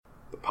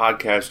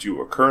podcast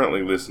you are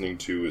currently listening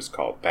to is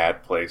called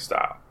Bad Play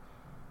Style,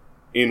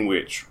 in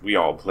which we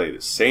all play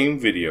the same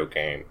video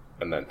game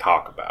and then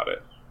talk about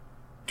it,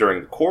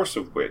 during the course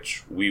of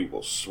which we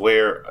will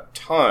swear a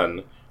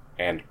ton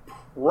and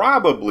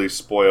probably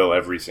spoil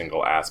every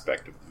single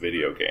aspect of the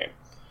video game.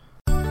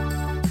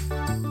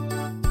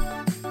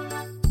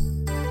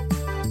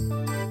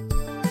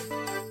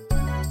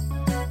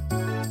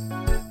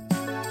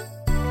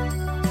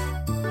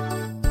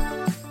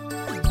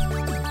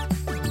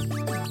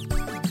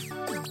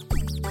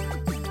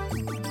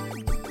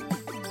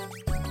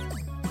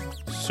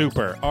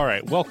 Super. All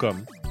right.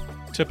 Welcome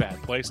to Bad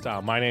Play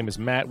Style. My name is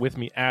Matt. With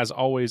me, as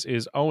always,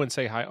 is Owen.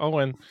 Say hi,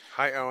 Owen.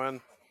 Hi,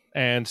 Owen.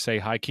 And say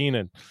hi,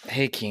 Keenan.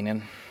 Hey,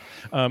 Keenan.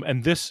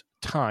 And this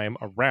time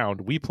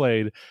around, we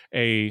played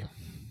a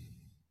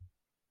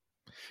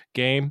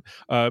game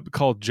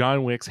called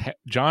John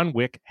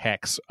Wick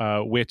Hex,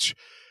 which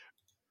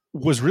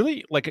was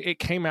really like it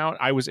came out.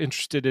 I was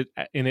interested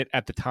in it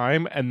at the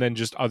time, and then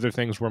just other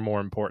things were more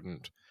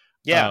important.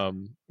 Yeah.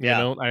 You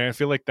know, I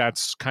feel like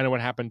that's kind of what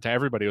happened to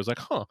everybody. It was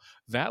like,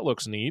 that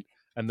looks neat.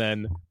 And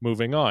then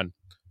moving on.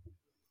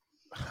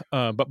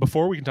 But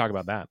before we can talk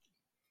about that,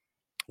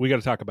 we got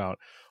to talk about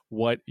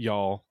what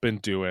y'all been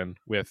doing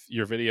with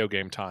your video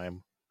game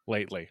time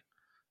lately.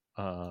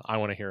 I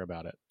want to hear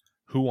about it.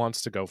 Who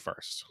wants to go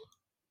first?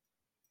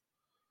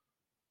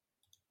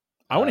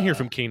 I want to hear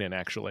from Keenan,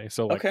 actually.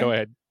 So, okay. Go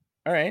ahead.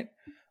 All right.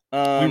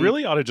 We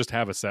really ought to just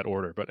have a set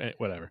order, but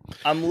whatever.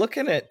 I'm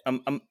looking at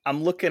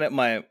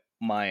my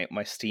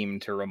Steam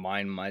to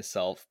remind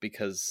myself,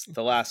 because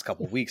the last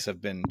couple weeks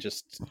have been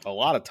just a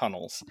lot of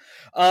tunnels.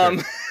 Sure.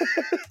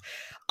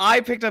 I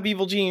picked up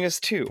Evil Genius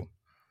 2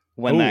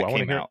 when that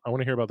came out. I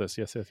want to hear about this.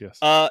 Yes.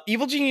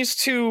 Evil Genius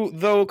 2,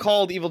 though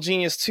called Evil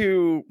Genius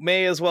 2,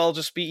 may as well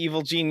just be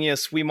Evil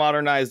Genius. We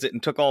modernized it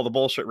and took all the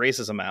bullshit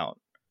racism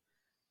out.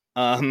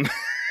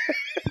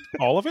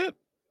 All of it?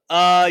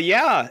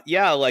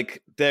 Yeah.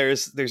 Like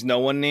there's no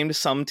one named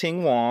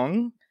Something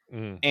Wong.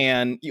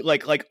 And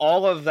like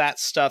all of that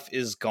stuff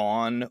is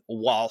gone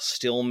while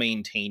still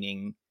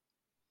maintaining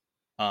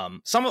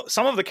some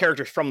of the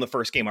characters from the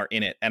first game are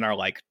in it and are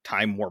like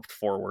time warped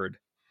forward.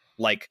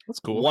 Like that's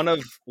cool. One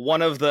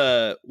of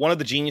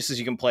the geniuses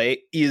you can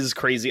play is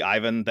Crazy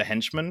Ivan the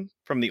henchman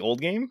from the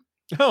old game.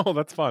 Oh,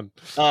 that's fun.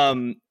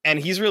 And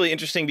he's really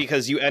interesting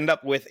because you end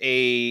up with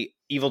a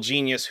evil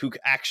genius who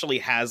actually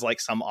has like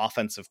some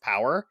offensive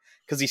power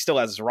because he still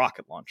has his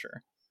rocket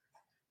launcher.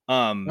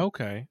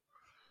 Okay.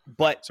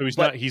 But so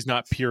he's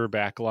not pure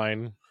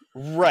backline,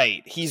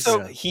 right? He's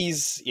So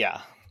is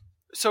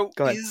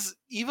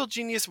Evil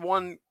Genius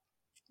 1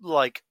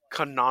 like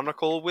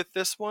canonical with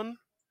this one?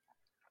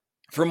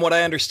 From what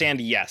I understand,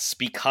 yes,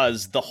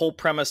 because the whole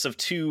premise of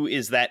 2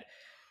 is that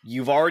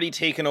you've already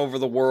taken over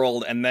the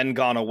world and then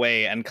gone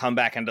away and come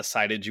back and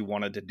decided you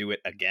wanted to do it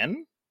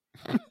again.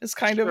 It's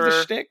kind of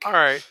the shtick. All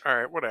right,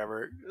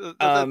 whatever.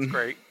 That's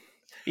great.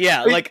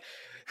 Yeah, like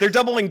they're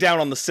doubling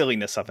down on the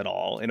silliness of it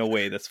all in a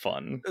way that's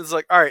fun. It's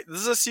like, all right, this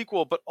is a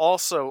sequel, but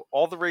also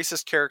all the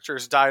racist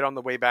characters died on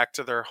the way back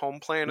to their home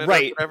planet.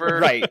 Right, or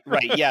whatever.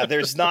 Right. Yeah,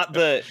 there's not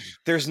the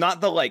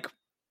like.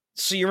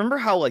 So you remember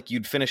how like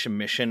you'd finish a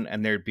mission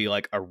and there'd be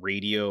like a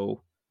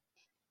radio,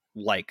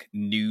 like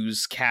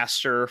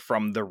newscaster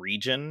from the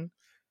region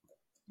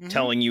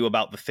telling you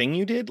about the thing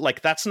you did?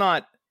 Like that's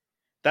not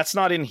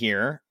in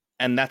here,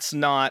 and that's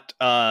not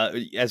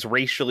as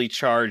racially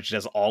charged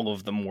as all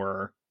of them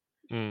were.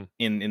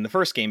 In the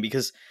first game,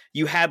 because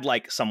you had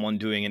like someone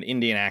doing an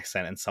Indian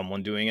accent and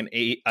someone doing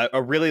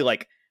a really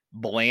like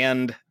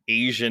bland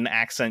Asian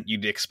accent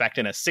you'd expect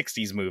in a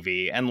 60s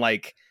movie, and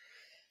like,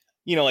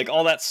 you know, like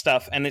all that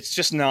stuff, and it's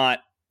just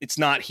not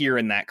here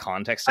in that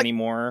context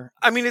anymore.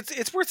 I mean,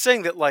 it's worth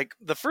saying that like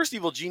the first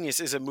Evil Genius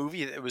is a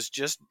movie that was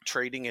just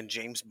trading in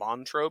James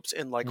Bond tropes,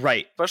 and like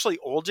especially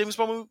old James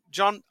Bond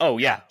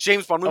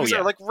James Bond movies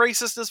are like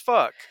racist as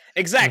fuck.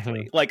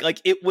 Exactly. Like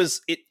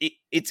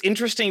it's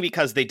interesting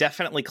because they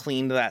definitely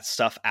cleaned that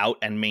stuff out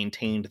and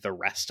maintained the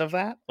rest of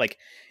that. Like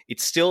it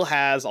still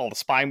has all the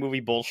spy movie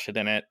bullshit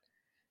in it.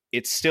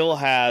 It still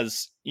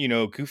has, you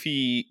know,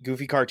 goofy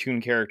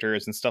cartoon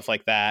characters and stuff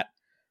like that.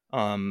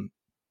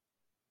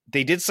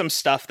 They did some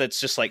stuff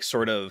that's just like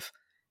sort of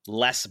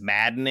less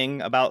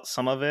maddening about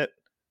some of it.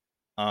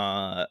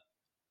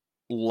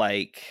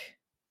 Like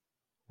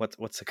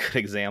what's a good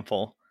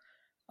example?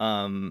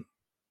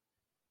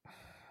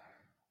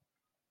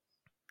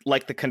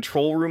 Like the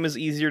control room is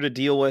easier to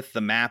deal with.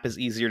 The map is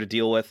easier to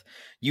deal with.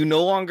 You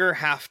no longer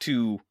have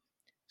to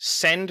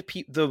send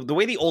the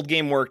way the old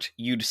game worked.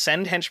 You'd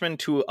send henchmen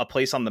to a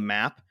place on the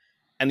map,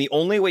 and the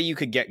only way you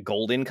could get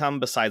gold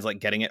income besides like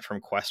getting it from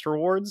quest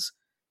rewards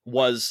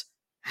was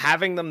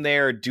having them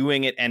there,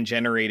 doing it, and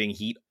generating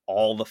heat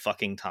all the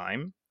fucking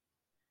time.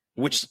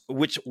 Which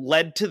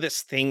led to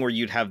this thing where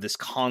you'd have this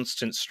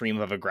constant stream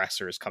of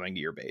aggressors coming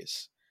to your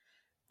base.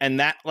 And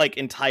that like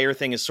entire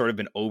thing has sort of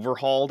been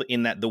overhauled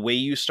in that the way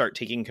you start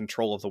taking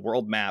control of the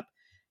world map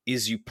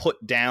is you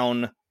put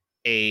down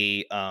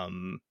a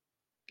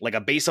like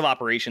a base of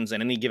operations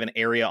in any given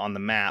area on the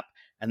map,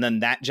 and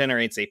then that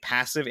generates a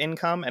passive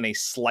income and a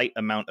slight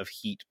amount of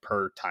heat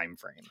per time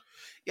frame.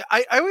 Yeah,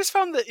 I always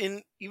found that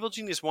in Evil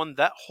Genius 1,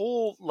 that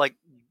whole like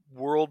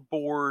world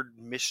board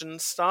mission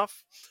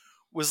stuff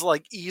was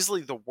like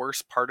easily the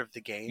worst part of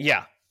the game.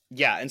 Yeah.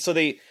 And so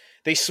they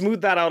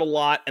smooth that out a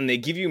lot, and they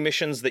give you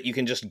missions that you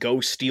can just go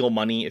steal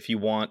money if you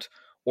want,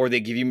 or they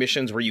give you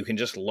missions where you can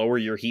just lower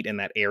your heat in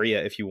that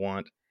area if you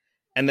want.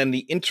 And then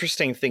the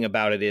interesting thing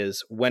about it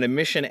is when a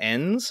mission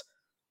ends,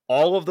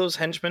 all of those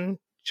henchmen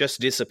just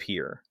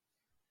disappear.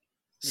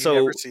 You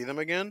never see them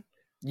again?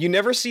 You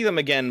never see them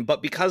again,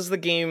 but because the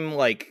game,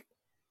 like,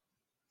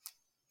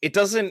 it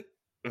doesn't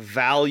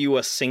value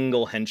a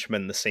single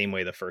henchman the same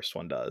way the first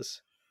one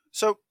does.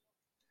 So,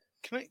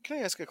 can I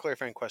ask a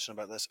clarifying question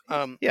about this?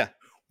 Yeah.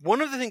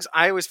 One of the things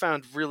I always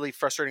found really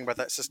frustrating about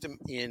that system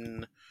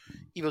in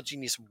Evil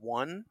Genius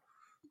 1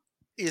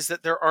 is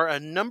that there are a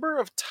number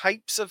of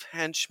types of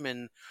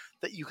henchmen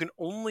that you can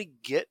only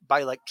get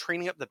by like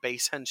training up the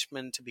base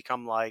henchman to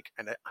become like,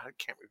 and I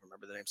can't even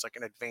remember the names, like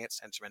an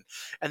advanced henchman.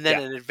 And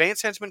then an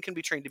advanced henchman can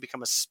be trained to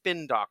become a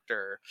spin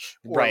doctor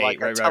or like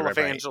a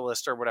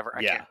televangelist or whatever.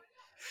 I can't.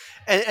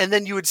 And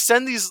then you would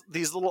send these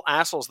little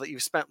assholes that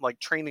you've spent like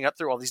training up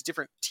through all these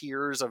different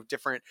tiers of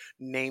different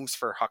names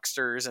for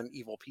hucksters and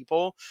evil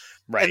people.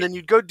 Right. And then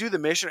you'd go do the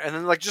mission, and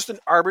then like just an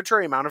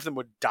arbitrary amount of them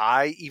would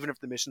die even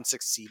if the mission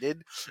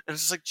succeeded. And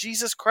it's just like,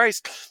 Jesus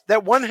Christ,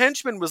 that one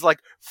henchman was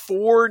like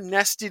 4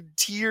 nested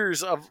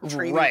tiers of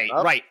training.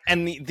 Right.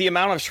 And the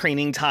amount of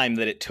training time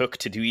that it took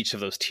to do each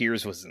of those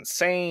tiers was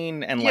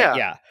insane. And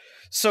like,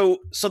 So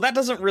that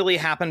doesn't really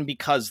happen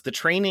because the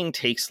training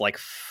takes like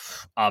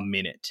a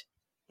minute.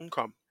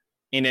 Okay.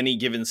 In any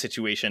given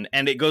situation,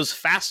 and it goes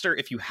faster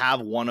if you have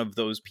one of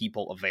those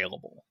people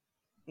available.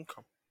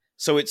 Okay.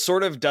 So it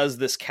sort of does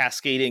this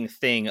cascading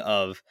thing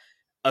of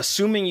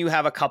assuming you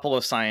have a couple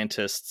of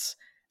scientists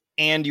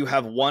and you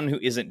have one who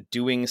isn't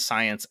doing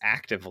science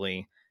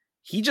actively,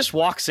 he just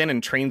walks in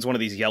and trains one of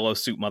these yellow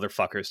suit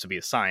motherfuckers to be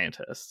a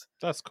scientist.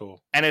 That's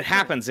cool. And it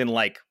happens in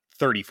like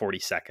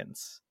 30-40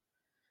 seconds.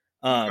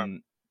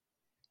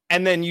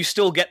 And then you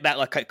still get that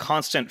like a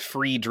constant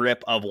free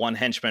drip of one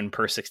henchman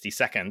per 60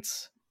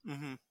 seconds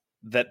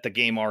that the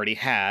game already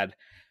had.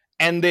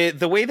 And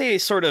the way they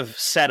sort of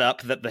set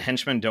up that the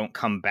henchmen don't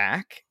come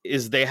back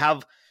is they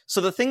have...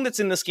 So the thing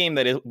that's in this game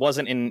that it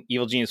wasn't in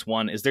Evil Genius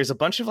 1 is there's a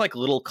bunch of like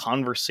little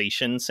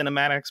conversation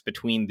cinematics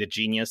between the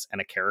genius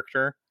and a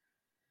character.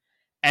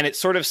 And it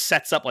sort of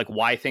sets up like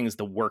why things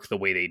work the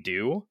way they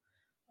do.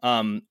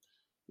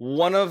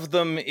 One of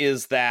them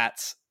is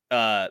that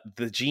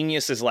the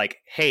genius is like,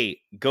 hey,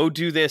 go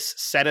do this,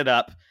 set it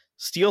up,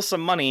 steal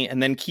some money,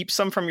 and then keep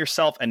some from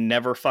yourself and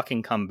never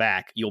fucking come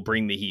back. You'll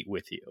bring the heat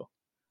with you.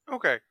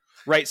 Okay.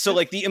 Right. So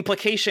like the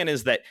implication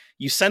is that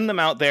you send them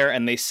out there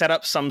and they set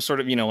up some sort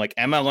of, like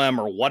MLM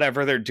or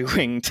whatever they're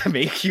doing to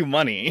make you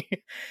money.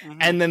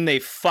 And then they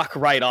fuck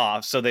right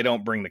off so they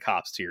don't bring the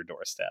cops to your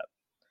doorstep.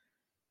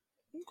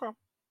 Okay.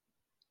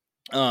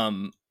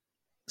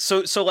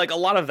 So like a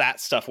lot of that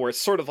stuff where it's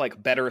sort of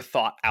like better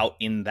thought out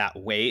in that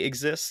way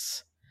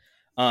exists.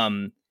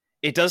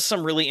 It does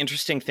some really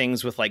interesting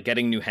things with like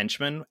getting new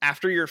henchmen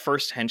after your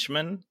first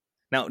henchman.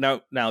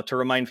 Now to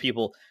remind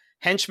people,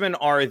 henchmen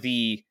are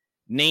the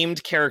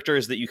named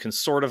characters that you can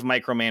sort of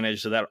micromanage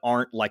so that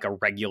aren't like a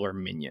regular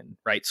minion,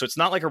 right? So it's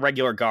not like a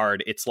regular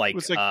guard. It's like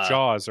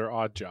Jaws or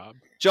Odd Job.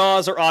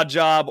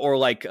 Or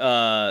like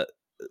the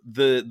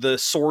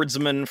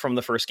swordsman from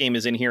the first game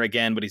is in here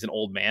again, but he's an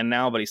old man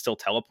now, but he still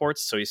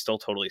teleports, so he's still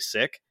totally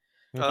sick.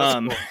 Cool.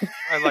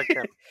 I like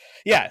him.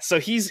 Yeah, so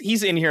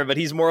he's in here, but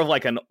he's more of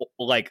like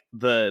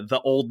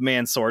the old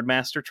man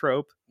swordmaster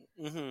trope.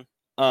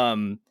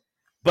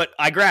 But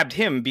I grabbed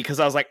him because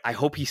I was like, I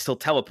hope he still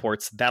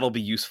teleports. That'll be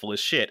useful as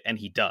shit, and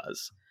he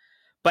does.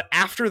 But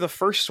after the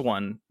first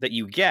one that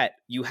you get,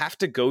 you have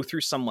to go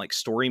through some like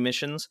story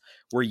missions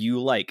where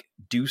you like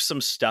do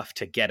some stuff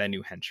to get a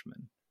new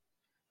henchman.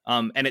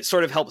 And it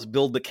sort of helps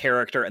build the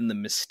character and the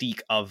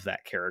mystique of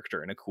that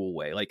character in a cool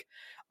way. Like,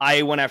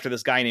 I went after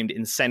this guy named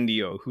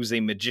Incendio, who's a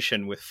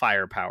magician with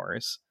fire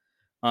powers.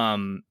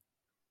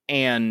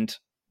 And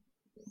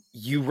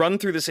you run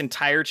through this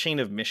entire chain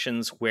of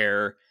missions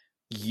where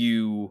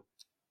you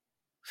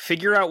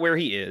figure out where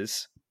he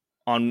is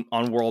on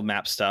world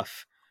map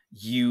stuff.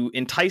 You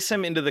entice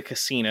him into the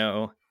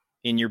casino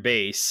in your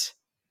base.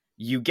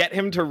 You get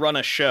him to run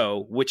a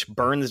show, which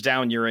burns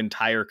down your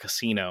entire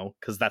casino,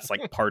 because that's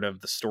like part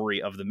of the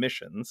story of the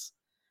missions.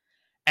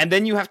 And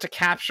then you have to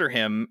capture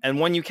him. And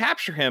when you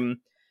capture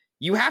him,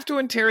 you have to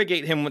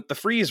interrogate him with the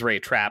freeze ray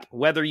trap,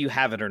 whether you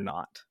have it or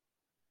not.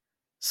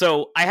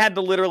 So I had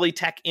to literally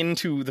tech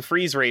into the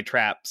freeze ray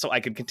trap so I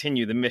could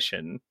continue the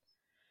mission,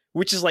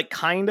 which is like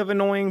kind of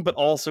annoying, but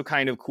also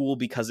kind of cool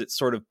because it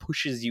sort of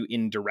pushes you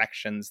in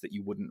directions that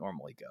you wouldn't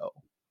normally go.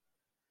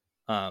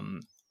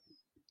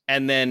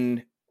 And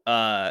then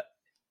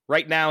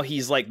right now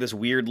he's like this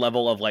weird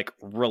level of like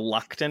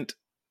reluctant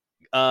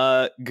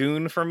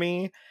goon for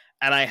me,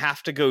 and I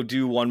have to go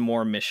do one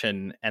more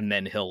mission and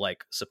then he'll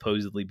like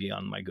supposedly be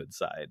on my good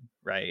side,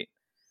 right?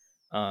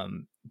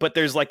 but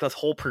there's like this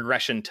whole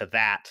progression to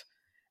that,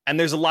 and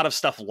there's a lot of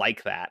stuff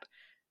like that,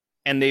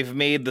 and they've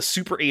made the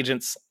super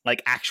agents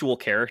like actual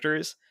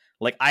characters.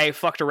 Like, I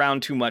fucked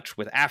around too much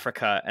with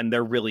Africa, and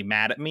they're really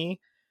mad at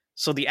me.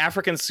 So the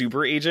African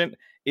super agent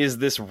is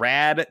this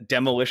rad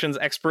demolitions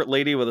expert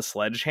lady with a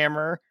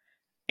sledgehammer,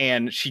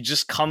 and she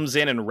just comes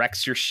in and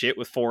wrecks your shit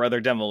with 4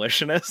 other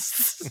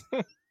demolitionists.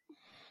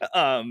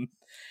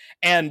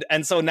 And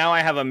so now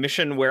I have a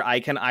mission where I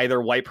can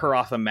either wipe her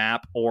off the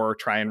map or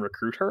try and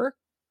recruit her,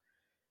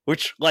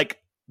 which, like,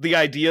 the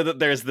idea that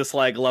there's this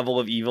like level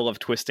of evil of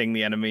twisting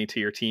the enemy to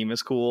your team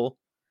is cool.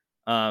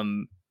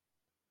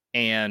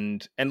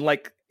 And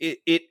like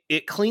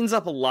it cleans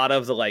up a lot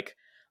of the like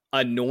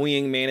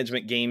annoying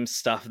management game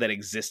stuff that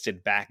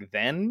existed back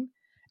then,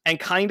 and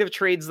kind of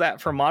trades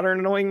that for modern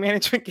annoying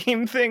management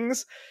game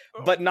things,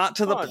 but not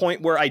to the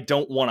point where I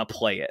don't want to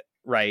play it,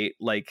 right?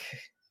 Like,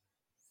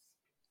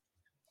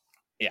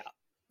 yeah.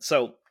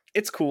 So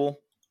it's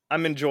cool.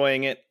 I'm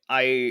enjoying it.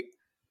 I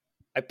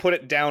put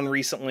it down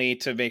recently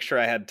to make sure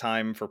I had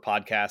time for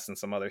podcasts and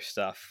some other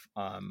stuff,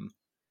 and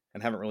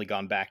haven't really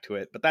gone back to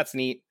it, but that's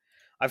neat.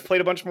 I've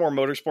played a bunch more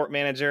Motorsport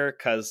Manager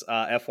because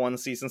F1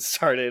 season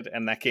started,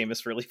 and that game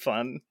is really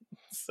fun.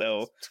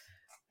 So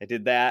I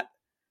did that.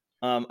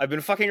 I've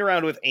been fucking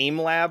around with Aim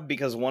Lab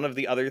because one of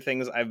the other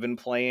things I've been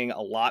playing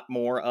a lot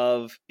more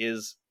of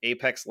is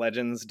Apex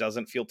Legends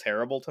doesn't feel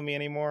terrible to me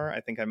anymore.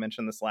 I think I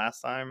mentioned this last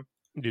time.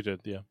 You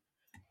did, yeah.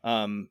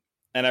 And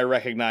I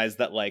recognize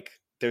that like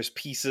there's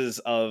pieces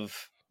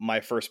of my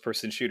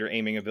first-person shooter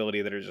aiming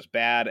ability that are just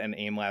bad, and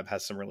Aim Lab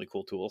has some really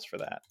cool tools for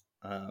that.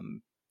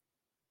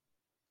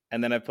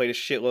 And then I played a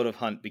shitload of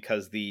Hunt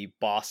because the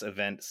boss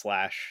event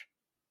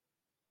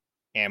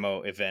 /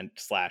 ammo event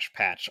 /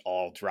 patch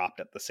all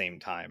dropped at the same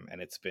time,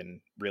 and it's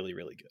been really,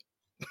 really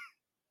good.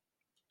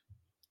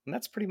 And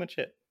that's pretty much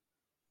it.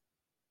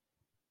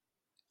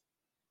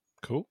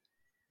 Cool.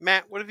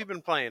 Matt, what have you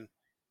been playing?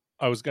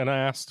 I was going to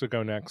ask to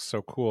go next,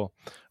 so cool.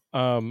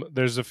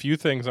 There's a few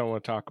things I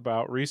want to talk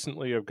about.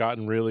 Recently, I've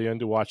gotten really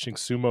into watching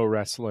sumo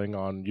wrestling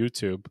on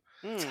YouTube.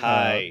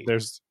 Hi.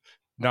 There's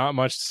not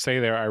much to say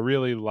there. I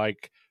really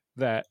like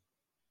that,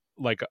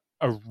 like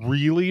a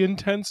really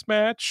intense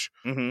match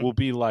will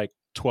be like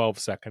 12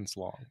 seconds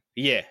long.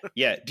 Yeah.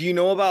 Do you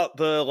know about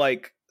the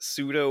like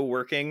pseudo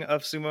working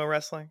of sumo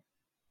wrestling?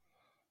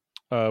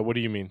 What do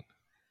you mean?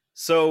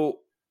 So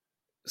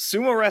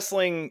sumo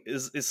wrestling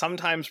is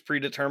sometimes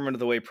predetermined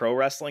the way pro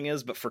wrestling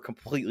is, but for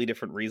completely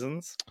different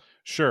reasons.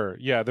 Sure.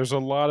 Yeah, there's a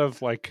lot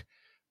of like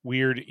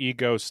weird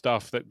ego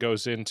stuff that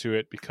goes into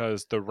it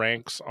because the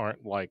ranks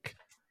aren't like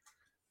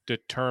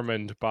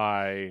determined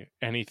by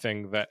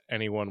anything that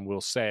anyone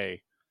will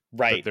say.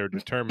 Right. That they're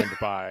determined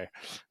by.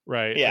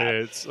 Right. Yeah.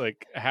 It's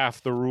like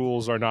half the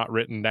rules are not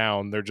written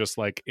down. They're just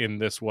like in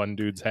this one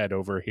dude's head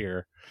over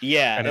here.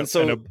 Yeah.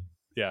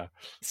 Yeah.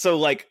 So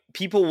like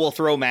people will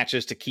throw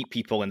matches to keep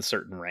people in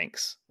certain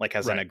ranks, like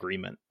as an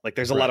agreement. Like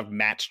there's a lot of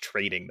match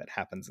trading that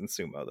happens in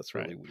sumo. That's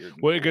really weird.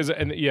 Well, because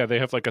they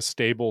have like a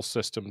stable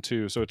system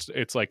too. So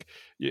it's like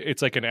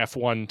an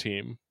F1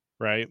 team,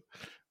 right?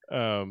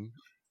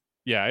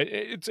 Yeah,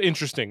 it's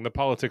interesting. The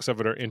politics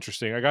of it are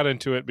interesting. I got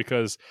into it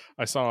because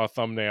I saw a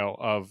thumbnail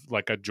of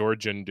like a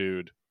Georgian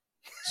dude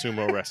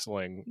sumo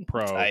wrestling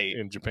pro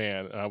in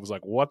Japan, and I was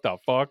like, "What the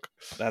fuck?"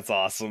 That's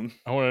awesome.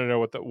 I wanted to know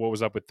what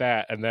was up with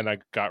that, and then I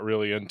got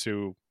really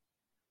into,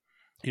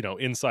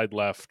 inside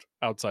left,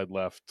 outside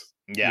left,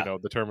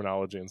 the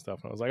terminology and stuff.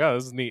 And I was like, "Oh,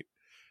 this is neat."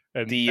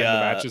 And the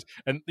matches,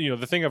 and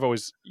the thing I've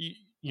always,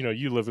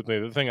 you live with me.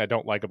 The thing I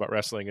don't like about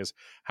wrestling is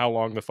how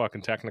long the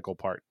fucking technical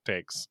part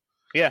takes.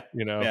 Yeah.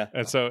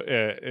 And so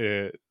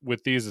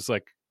with these, it's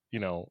like,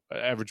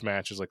 average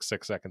match is like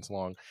 6 seconds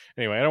long.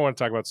 Anyway, I don't want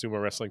to talk about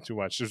sumo wrestling too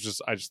much.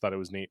 I just thought it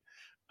was neat.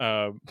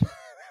 I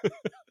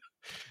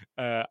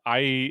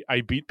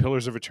beat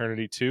Pillars of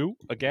Eternity 2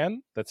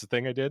 again. That's the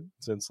thing I did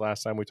since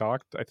last time we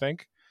talked, I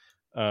think.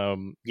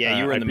 You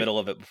were in the middle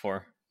of it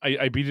before.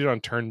 I beat it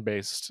on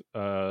turn-based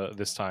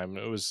this time.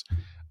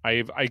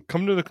 I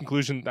come to the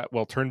conclusion that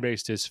while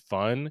turn-based is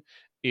fun,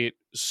 it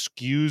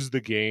skews the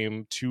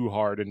game too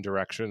hard in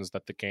directions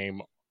that the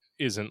game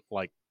isn't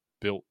like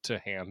built to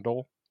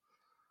handle.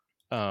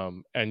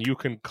 And you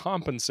can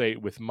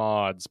compensate with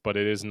mods, but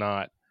it is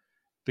not.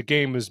 The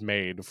game is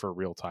made for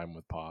real time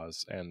with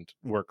pause and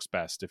works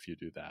best if you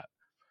do that.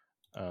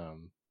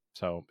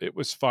 So it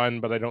was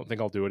fun, but I don't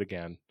think I'll do it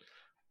again.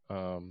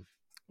 And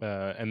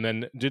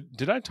then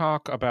did I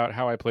talk about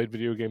how I played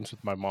video games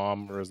with my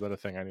mom, or is that a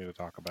thing I need to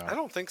talk about? I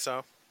don't think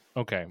so.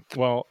 Okay.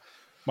 Well,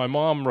 my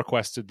mom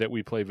requested that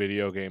we play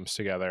video games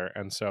together,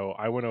 and so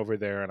I went over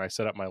there and I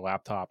set up my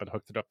laptop and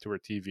hooked it up to her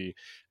TV,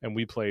 and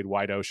we played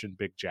Wide Ocean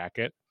Big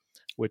Jacket,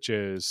 which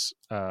is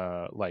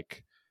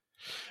like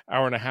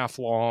hour and a half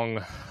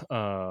long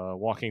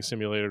walking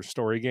simulator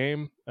story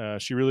game.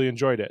 She really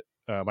enjoyed it.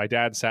 My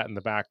dad sat in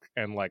the back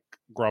and like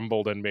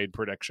grumbled and made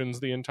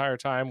predictions the entire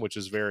time, which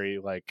is very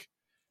like,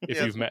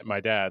 if you've met my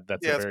dad,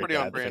 that's a very pretty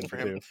bad on brand thing for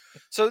to him. do.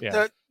 So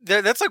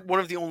that's like one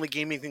of the only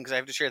gaming things I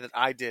have to share that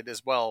I did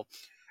as well.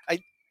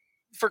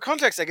 For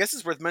context, I guess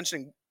it's worth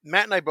mentioning.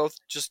 Matt and I both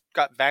just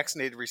got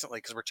vaccinated recently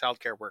because we're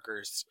childcare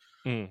workers.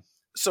 Mm.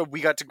 So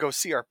we got to go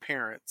see our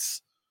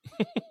parents.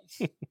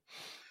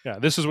 Yeah,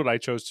 this is what I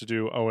chose to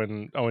do.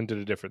 Owen did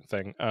a different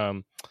thing.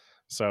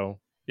 So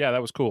yeah,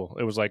 that was cool.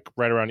 It was like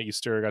right around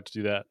Easter. I got to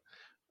do that.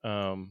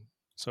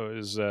 So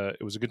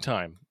it was a good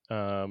time.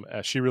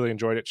 She really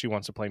enjoyed it. She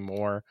wants to play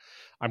more.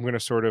 I'm going to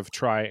sort of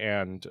try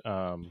and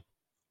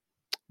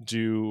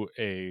do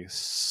a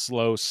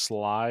slow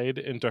slide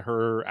into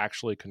her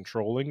actually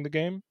controlling the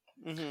game,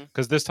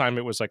 because this time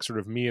it was like sort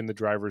of me in the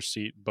driver's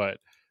seat, but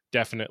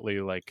definitely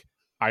like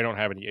I don't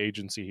have any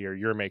agency here.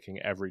 You're making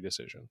every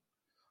decision.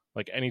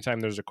 Like anytime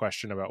there's a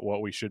question about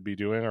what we should be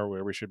doing or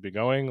where we should be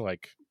going,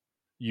 like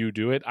you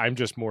do it. I'm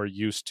just more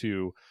used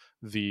to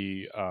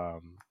the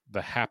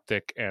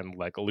haptic and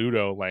like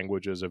Ludo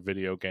languages of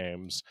video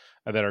games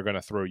that are going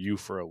to throw you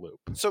for a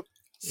loop. So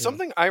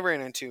something I ran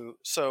into.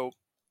 So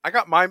I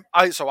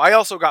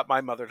also got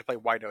my mother to play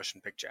White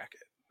Ocean Big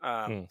Jacket,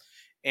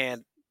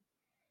 and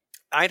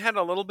I'd had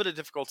a little bit of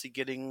difficulty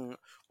getting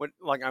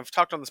like I've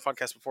talked on this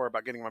podcast before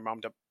about getting my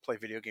mom to play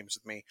video games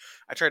with me.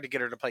 I tried to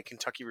get her to play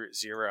Kentucky Route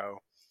Zero,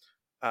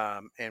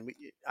 and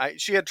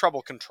she had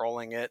trouble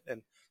controlling it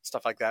and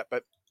stuff like that.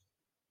 But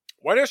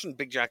White Ocean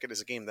Big Jacket is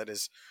a game that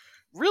is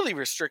really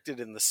restricted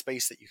in the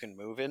space that you can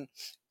move in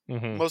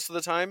most of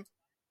the time.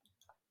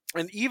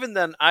 And even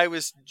then, I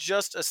was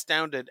just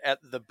astounded at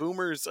the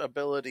boomer's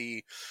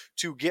ability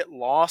to get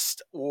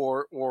lost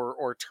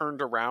or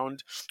turned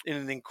around in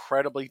an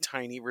incredibly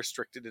tiny,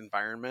 restricted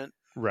environment.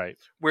 Right.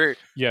 Where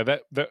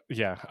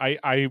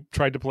I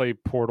tried to play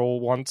Portal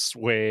once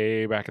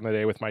way back in the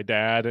day with my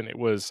dad, and it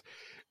was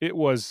I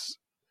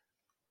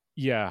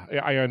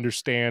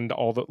understand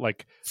all the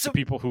the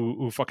people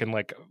who fucking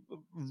like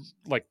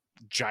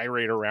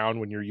gyrate around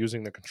when you're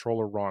using the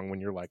controller wrong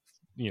when you're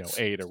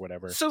 8 or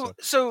whatever. So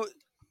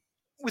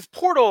with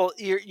Portal,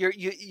 you're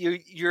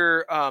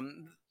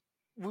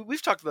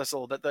we've talked about this a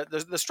little bit.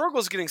 The struggle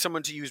is getting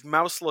someone to use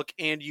mouse look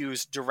and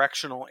use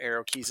directional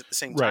arrow keys at the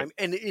same time.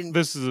 Right. And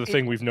this is the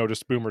thing we've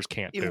noticed boomers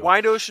can't do. In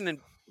White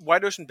Ocean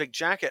Big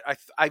Jacket,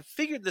 I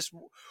figured this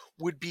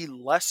would be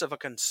less of a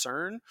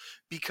concern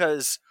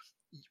because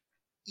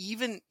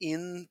even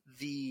in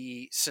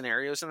the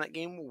scenarios in that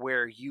game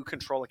where you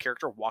control a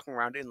character walking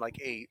around in like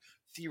a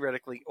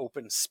theoretically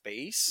open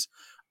space,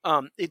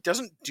 it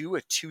doesn't do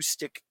a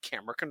 2-stick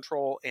camera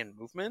control and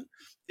movement.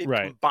 It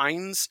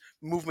combines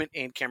movement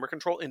and camera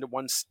control into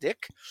one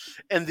stick.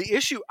 And the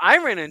issue I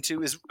ran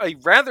into is a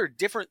rather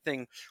different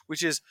thing,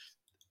 which is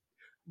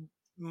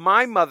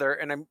my mother,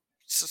 and I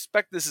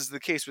suspect this is the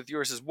case with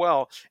yours as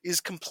well,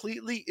 is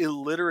completely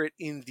illiterate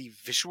in the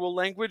visual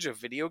language of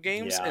video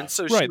games. Yeah. And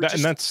so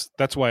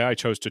that's why I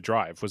chose to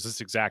drive, was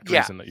this exact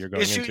reason that you're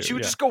going into. She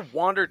would just go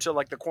wander to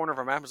like the corner of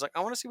her map and was like,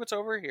 I want to see what's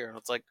over here. And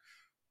it's like,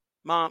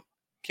 Mom,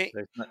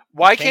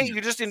 why can't you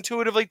just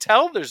intuitively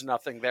tell there's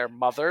nothing there,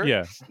 mother?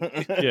 Yeah.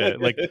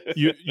 Like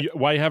you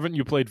why haven't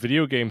you played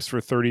video games for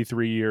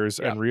 33 years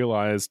and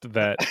realized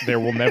that there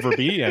will never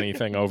be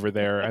anything over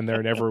there, and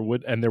there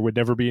would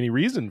never be any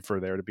reason for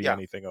there to be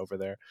anything over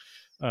there.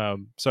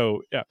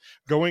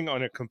 Going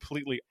on a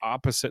completely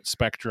opposite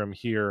spectrum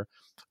here.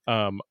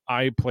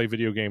 I play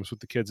video games with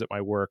the kids at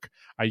my work.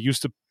 I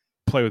used to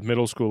play with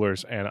middle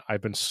schoolers, and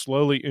I've been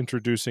slowly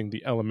introducing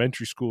the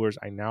elementary schoolers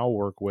I now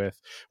work with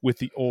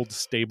the old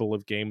stable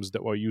of games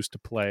that I used to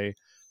play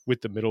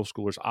with the middle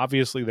schoolers.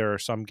 Obviously, there are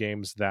some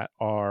games that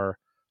are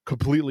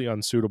completely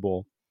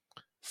unsuitable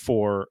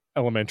for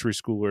elementary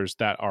schoolers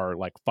that are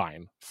like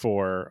fine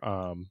for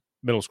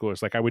middle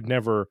schoolers. Like I would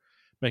never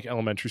make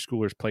elementary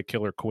schoolers play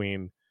Killer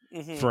Queen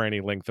for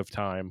any length of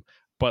time,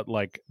 but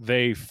like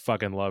they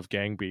fucking love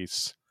Gang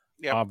Beasts,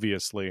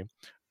 obviously.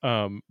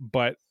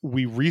 But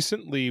we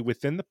recently,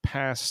 within the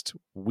past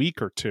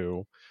week or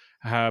two,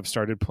 have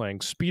started playing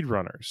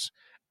speedrunners,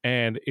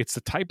 and it's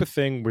the type of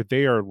thing where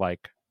they are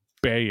like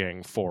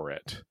baying for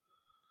it.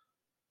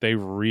 They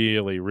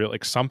really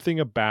like something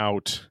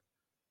about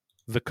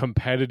the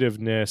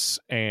competitiveness,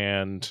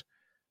 and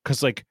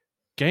because like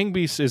Gang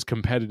Beasts is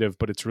competitive,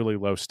 but it's really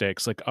low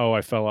stakes. Like, oh,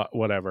 I fell out,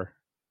 whatever.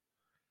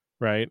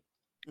 Right.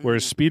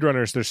 Whereas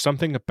speedrunners, there's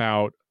something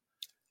about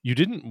you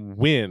didn't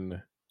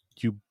win,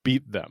 you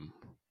beat them.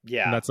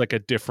 Yeah, and that's like a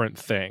different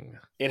thing.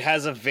 It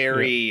has a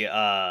very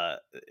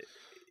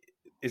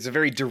it's a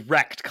very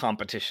direct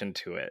competition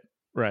to it,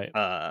 right?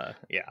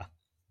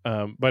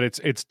 But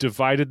it's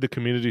divided the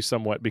community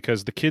somewhat,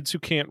 because the kids who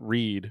can't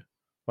read,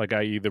 like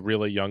i.e. the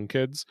really young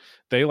kids,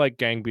 they like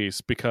Gang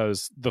Beasts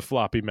because the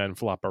floppy men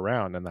flop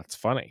around, and that's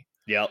funny.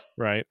 Yep.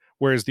 Right.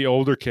 Whereas the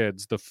older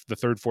kids, the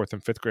 3rd, 4th,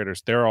 and 5th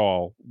graders, they're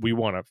all, we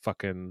want to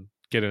fucking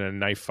get in a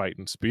knife fight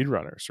in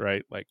speedrunners,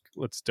 right? Like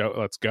let's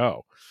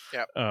go.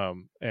 Yeah.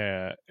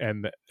 Yeah.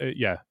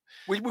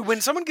 When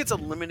someone gets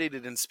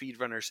eliminated in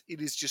speedrunners, it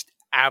is just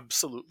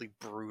absolutely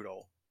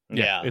brutal.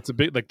 Yeah. It's a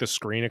bit like the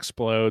screen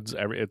explodes.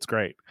 It's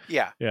great.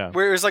 Yeah. Yeah.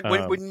 Whereas like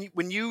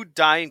when you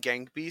die in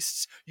Gang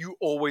Beasts, you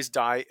always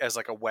die as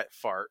like a wet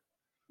fart.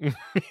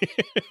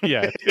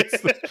 Yeah,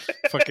 it's the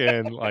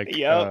fucking like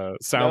Yep.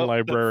 sound Nope.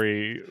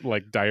 library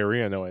like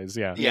diarrhea noise.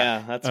 Yeah.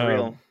 Yeah, that's Um,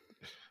 real.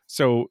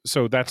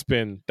 So that's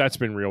been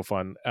real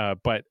fun.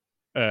 But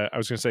I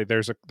was gonna say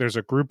there's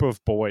a group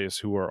of boys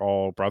who are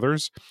all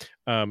brothers.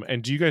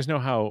 And do you guys know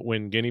how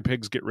when guinea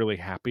pigs get really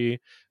happy,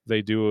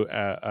 they do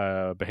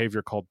a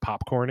behavior called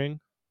popcorning?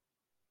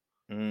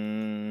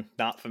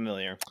 Not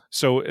familiar.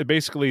 So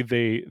basically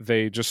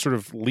they just sort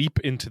of leap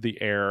into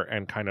the air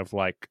and kind of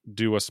like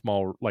do a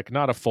small, like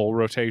not a full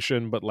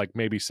rotation, but like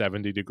maybe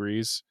 70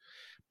 degrees.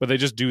 But they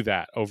just do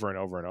that over and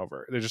over and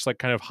over. They just like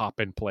kind of hop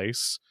in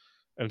place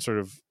and sort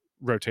of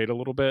rotate a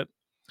little bit.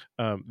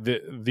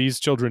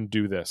 These children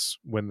do this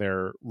when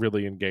they're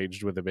really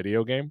engaged with a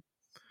video game.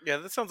 Yeah,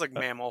 that sounds like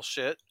mammal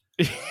shit.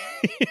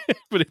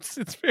 But it's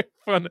very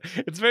fun.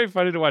 It's very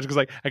funny to watch because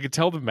like I could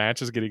tell the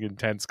match is getting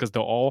intense because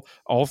they'll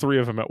all three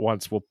of them at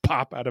once will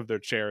pop out of their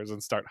chairs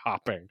and start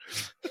hopping.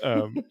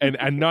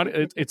 And not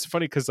it's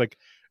funny because like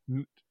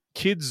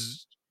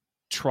kids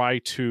try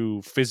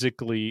to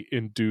physically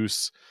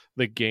induce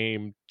the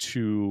game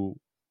to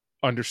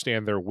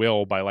understand their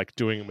will by like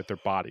doing it with their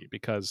body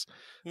because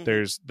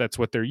that's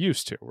what they're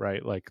used to,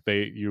 right? Like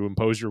you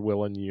impose your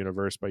will in the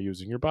universe by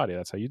using your body.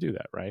 That's how you do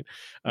that, right?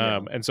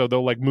 And so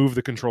they'll like move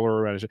the controller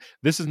around.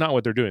 This is not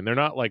what they're doing. They're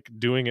not like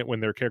doing it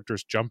when their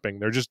character's jumping.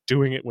 They're just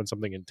doing it when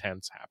something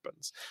intense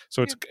happens.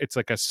 So it's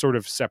like a sort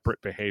of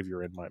separate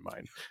behavior in my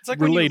mind. It's like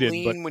related, when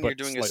you lean when you're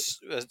doing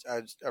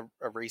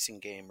a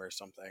racing game or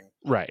something.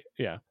 Right.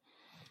 Yeah.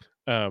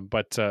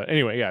 But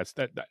anyway, yeah,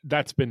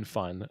 that's been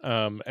fun.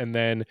 And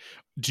then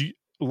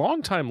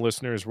longtime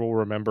listeners will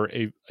remember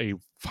a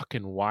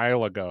fucking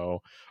while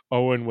ago,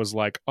 Owen was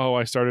like, "Oh,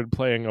 I started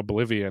playing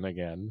Oblivion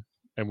again,"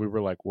 and we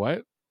were like,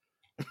 "What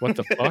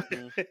the fuck?"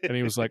 And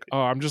he was like,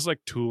 "Oh, I'm just like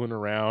tooling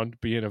around,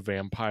 being a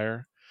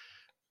vampire.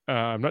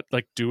 I'm not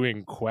like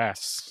doing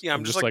quests. Yeah,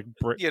 I'm just like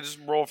just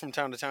roll from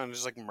town to town and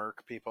just like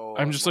murk people.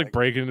 I'm just like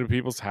breaking into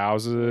people's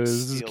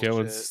houses,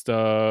 killing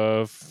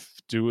stuff."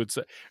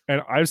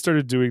 And I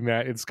started doing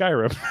that in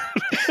Skyrim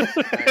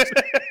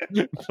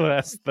the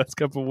last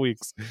couple of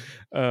weeks.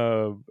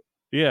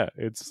 Yeah,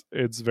 it's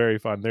very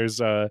fun. There's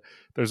a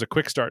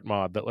quick start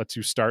mod that lets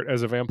you start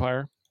as a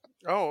vampire.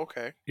 Oh,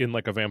 okay. In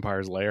like a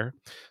vampire's lair,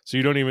 so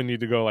you don't even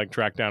need to go like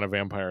track down a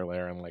vampire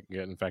lair and like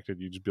get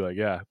infected. You just be like,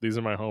 yeah, these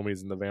are my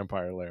homies in the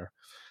vampire lair.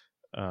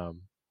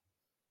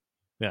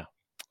 Yeah,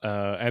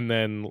 and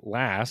then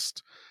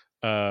last.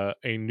 A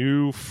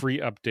new free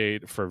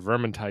update for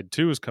Vermintide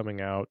 2 is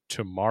coming out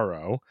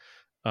tomorrow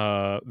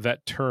that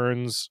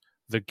turns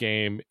the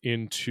game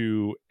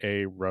into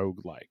a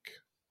roguelike.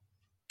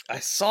 I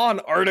saw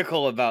an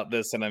article about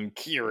this and I'm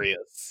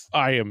curious.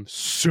 I am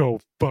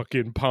so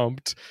fucking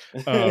pumped.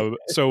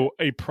 So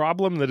a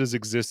problem that has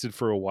existed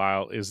for a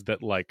while is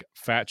that like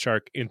Fat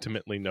Shark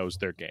intimately knows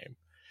their game.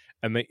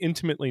 And they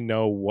intimately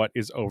know what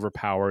is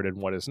overpowered and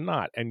what is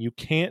not. And you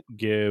can't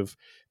give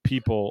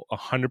people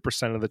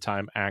 100% of the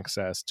time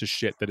access to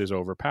shit that is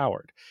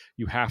overpowered.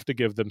 You have to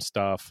give them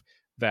stuff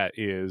that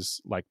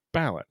is like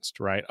balanced,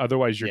 right?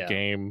 Otherwise, your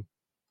game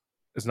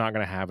is not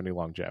going to have any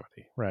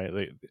longevity, right?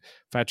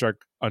 Fat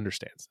Shark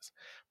understands this.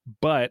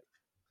 But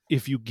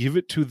if you give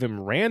it to them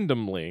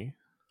randomly,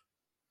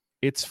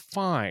 it's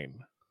fine,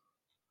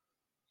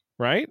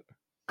 right?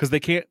 Because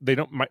they're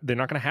not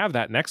going to have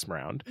that next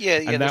round.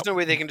 Yeah. There's no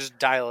way they can just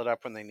dial it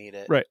up when they need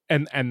it. Right.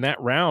 And that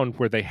round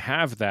where they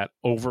have that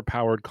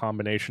overpowered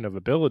combination of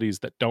abilities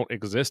that don't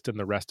exist in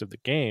the rest of the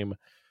game,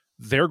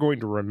 they're going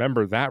to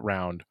remember that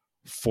round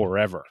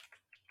forever.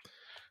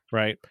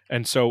 Right.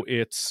 And so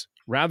it's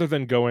rather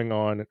than going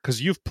on,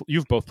 because you've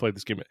both played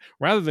this game,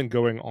 rather than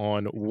going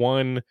on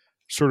one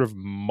sort of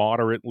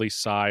moderately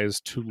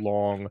sized to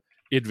long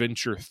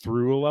adventure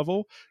through a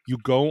level, you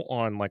go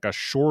on like a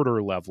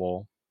shorter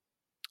level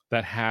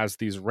that has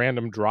these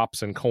random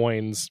drops and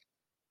coins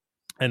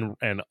and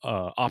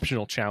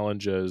optional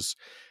challenges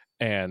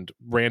and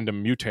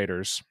random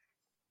mutators.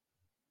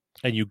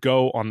 And you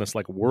go on this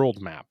like world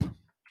map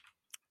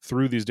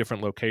through these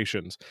different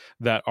locations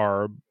that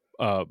are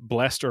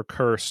blessed or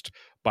cursed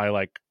by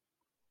like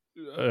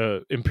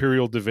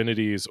imperial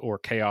divinities or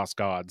chaos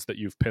gods that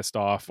you've pissed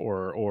off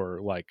or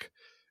like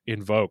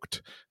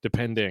invoked,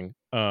 depending.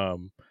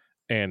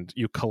 And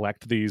you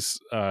collect these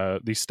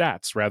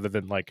stats rather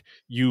than like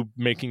you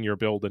making your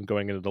build and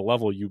going into the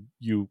level.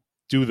 You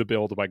do the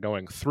build by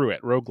going through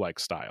it, roguelike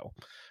style.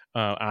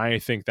 I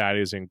think that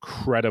is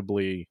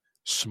incredibly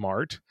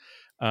smart,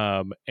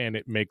 and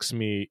it makes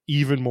me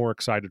even more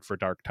excited for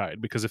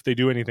Darktide, because if they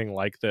do anything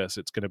like this,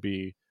 it's going to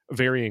be a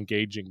very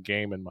engaging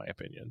game, in my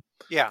opinion.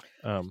 Yeah,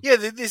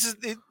 This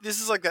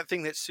is like that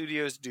thing that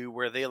studios do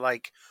where they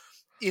like,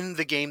 in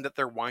the game that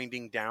they're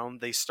winding down,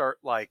 they start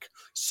like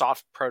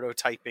soft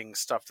prototyping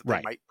stuff that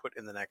they might put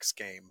in the next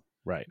game.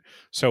 Right.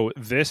 So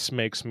this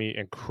makes me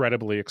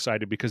incredibly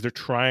excited because they're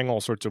trying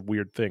all sorts of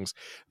weird things.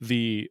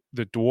 The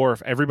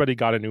dwarf, everybody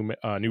got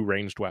a new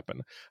ranged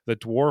weapon. The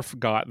dwarf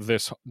got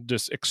this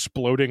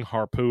exploding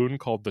harpoon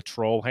called the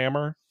Troll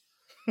Hammer.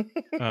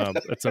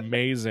 It's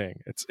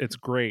amazing. It's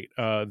great.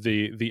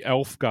 The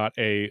elf got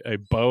a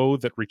bow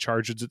that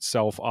recharges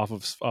itself off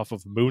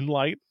of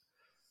moonlight.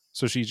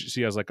 So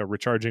she has like a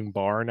recharging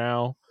bar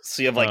now.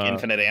 So you have like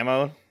infinite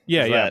ammo?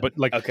 Yeah, but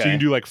like okay. so you can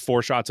do like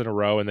 4 shots in a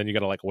row, and then you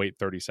got to like wait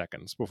 30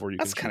 seconds before you.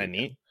 That's kind of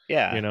neat.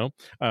 Yeah, you know.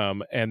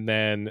 And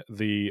then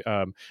the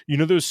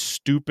those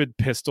stupid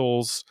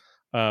pistols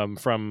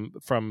from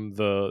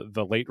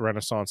the late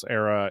Renaissance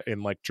era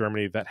in like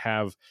Germany that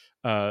have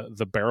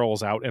the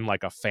barrels out in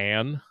like a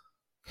fan.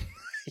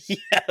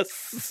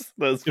 Yes,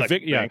 those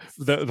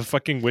the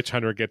fucking witch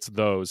hunter gets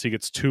those. He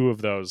gets 2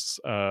 of those.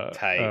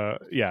 Tight.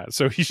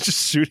 So he's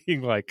just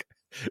shooting like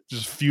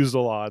just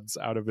fusillades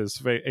out of his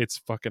face. It's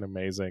fucking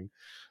amazing.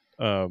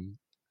 I'm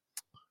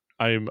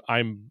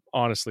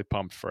honestly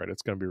pumped for it.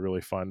 It's going to be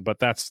really fun. But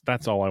that's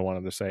all I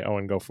wanted to say.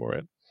 Owen, go for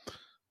it.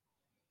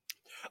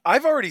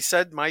 I've already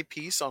said my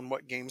piece on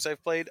what games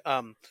I've played.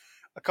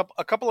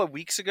 A couple of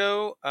weeks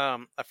ago,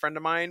 a friend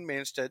of mine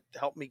managed to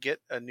help me get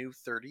a new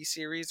 30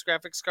 series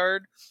graphics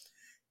card.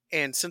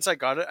 And since I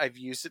got it, I've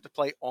used it to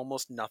play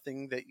almost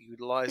nothing that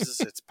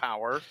utilizes its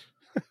power.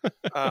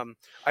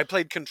 I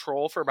played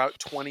Control for about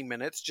 20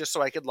 minutes just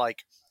so I could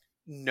like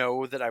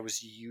know that I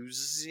was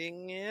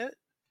using it.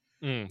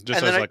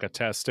 Just as like a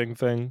testing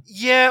thing.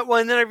 Yeah, well,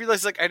 and then I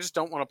realized like I just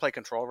don't want to play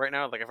Control right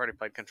now. Like I've already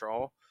played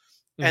Control.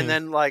 And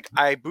then like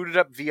I booted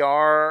up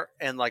VR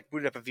and like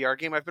booted up a VR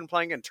game I've been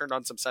playing and turned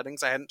on some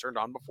settings I hadn't turned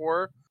on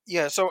before.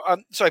 Yeah, so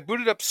I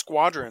booted up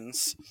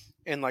Squadrons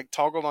and like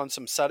toggled on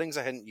some settings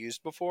I hadn't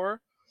used before,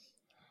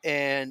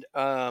 and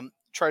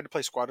tried to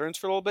play Squadrons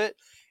for a little bit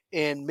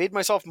and made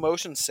myself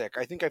motion sick.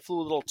 I think I flew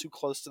a little too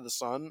close to the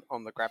sun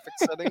on the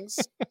graphics settings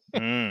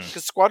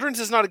because Squadrons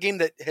is not a game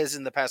that has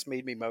in the past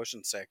made me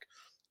motion sick.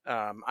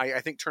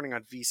 I think turning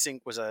on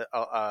VSync was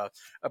a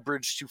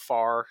bridge too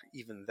far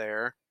even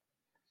there.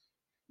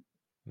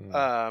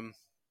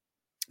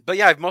 But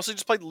yeah, I've mostly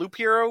just played Loop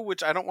Hero,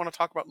 which I don't want to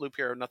talk about Loop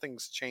Hero.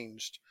 Nothing's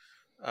changed.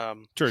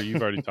 Sure,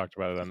 you've already talked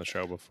about it on the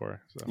show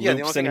before. So. Yeah,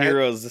 Loops and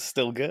Heroes is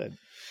still good.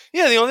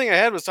 Yeah, the only thing I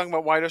had was talking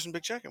about Wide Ocean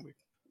Big Check, and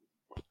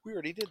we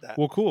already did that.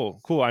 Well,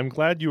 cool. I'm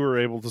glad you were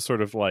able to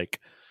sort of like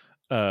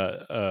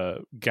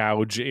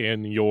gouge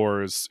in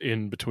yours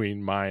in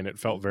between mine. It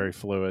felt very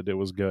fluid. It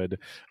was good.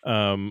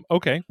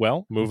 Okay,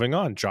 well, moving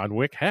on. John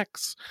Wick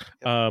Hex.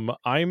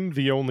 I'm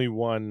the only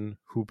one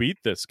who beat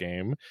this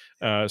game,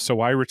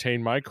 so I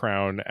retain my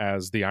crown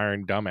as the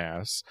Iron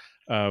Dumbass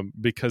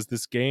because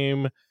this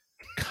game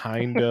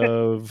kind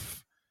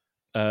of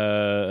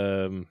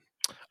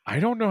I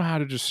don't know how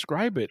to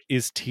describe it.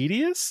 Is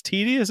tedious?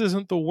 Tedious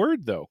isn't the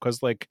word though,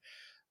 because like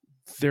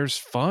there's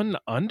fun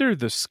under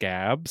the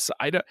scabs.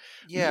 I don't.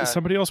 Yeah.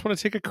 Somebody else want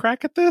to take a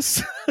crack at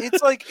this?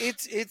 It's like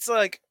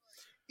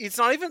it's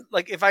not even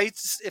like if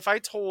I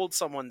told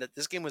someone that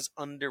this game was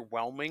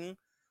underwhelming,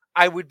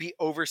 I would be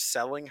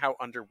overselling how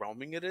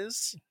underwhelming it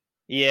is.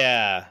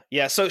 Yeah.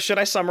 So should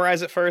I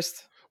summarize it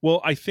first?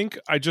 Well, I think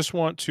I just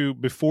want to,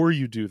 before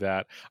you do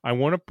that, I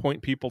want to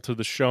point people to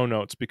the show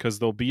notes because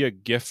there'll be a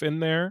GIF in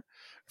there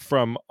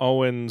from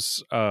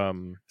Owen's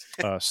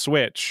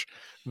Switch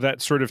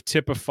that sort of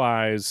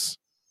typifies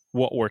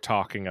what we're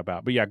talking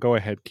about. But yeah, go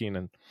ahead,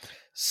 Keenan.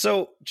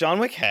 So John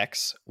Wick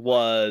Hex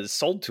was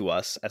sold to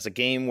us as a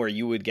game where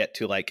you would get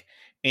to, like,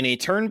 in a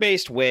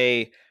turn-based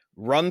way,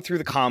 run through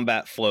the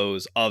combat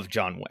flows of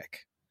John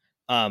Wick,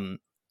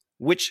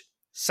 which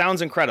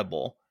sounds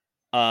incredible.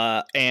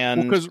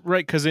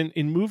 Because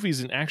in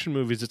movies, in action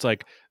movies, it's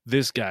like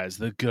this guy's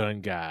the gun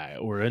guy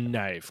or a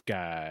knife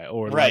guy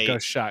or like a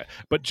shot.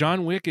 But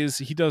John Wick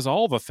he does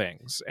all the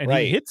things, and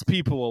he hits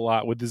people a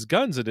lot with his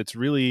guns, and it's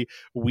really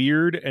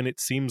weird. And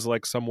it seems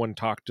like someone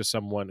talked to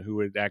someone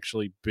who had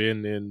actually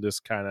been in this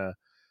kind of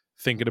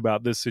thinking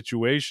about this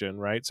situation,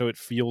 right? So it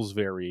feels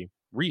very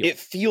real. It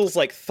feels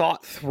like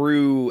thought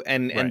through,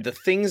 and the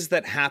things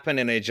that happen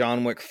in a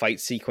John Wick fight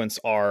sequence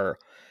are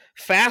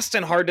fast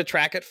and hard to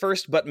track at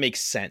first, but makes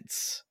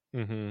sense.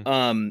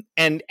 And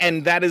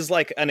that is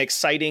like an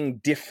exciting,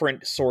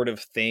 different sort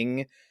of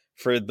thing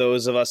for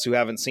those of us who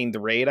haven't seen The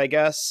Raid, I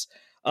guess.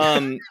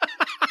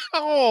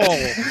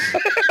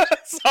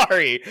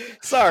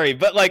 Sorry,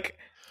 but like,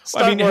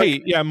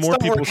 more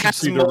people should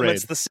see The Raid.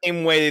 It's the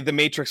same way The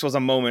Matrix was a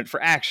moment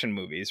for action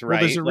movies, right?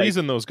 Well, there's a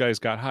reason those guys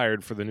got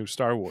hired for the new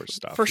Star Wars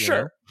stuff, for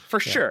sure.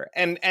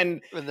 And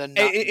then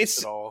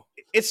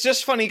it's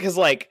just funny because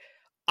like,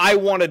 I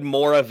wanted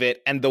more of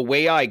it, and the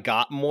way I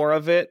got more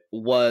of it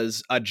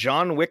was a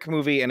John Wick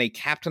movie and a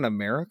Captain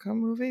America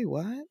movie.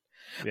 What?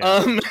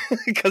 Yeah.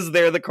 Because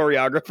they're the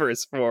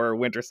choreographers for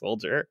Winter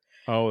Soldier.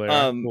 Oh, they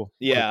are. Cool.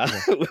 Yeah,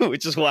 cool.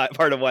 Which is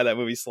part of why that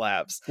movie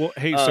slaps. Well,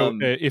 hey, so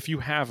if you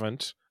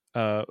haven't,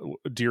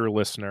 dear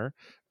listener,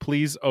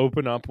 please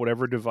open up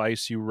whatever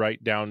device you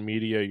write down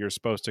media you're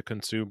supposed to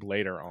consume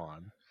later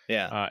on.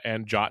 Yeah,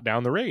 and jot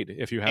down The Raid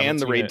if you haven't. And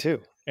The Raid it.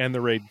 2. And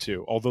The Raid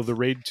 2. Although The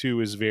Raid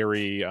 2 is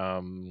very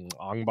Ong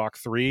Bak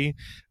 3.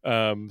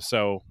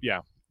 So,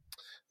 yeah.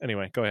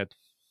 Anyway, go ahead.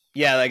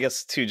 Yeah, I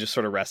guess 2 just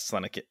sort of rests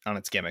on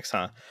its gimmicks,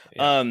 huh?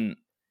 Yeah.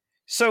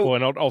 So,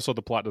 and also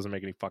the plot doesn't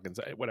make any fucking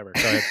sense. Whatever.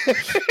 Go ahead.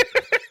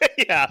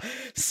 Yeah.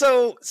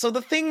 So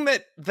the thing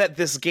that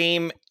this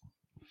game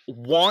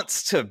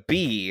wants to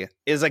be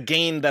is a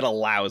game that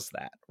allows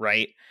that,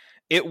 right?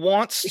 It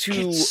wants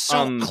to It's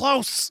so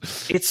close.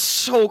 It's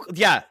so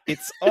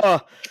it's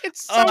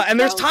It's so and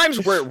there's close.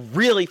 times where it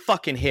really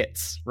fucking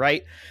hits,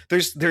 right?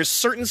 There's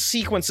certain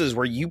sequences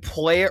where you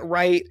play it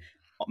right,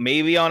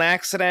 maybe on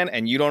accident,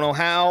 and you don't know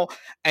how,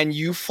 and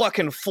you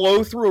fucking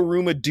flow through a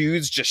room of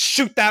dudes, just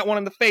shoot that one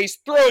in the face,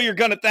 throw your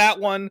gun at that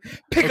one,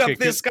 pick Okay, up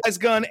this guy's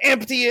gun,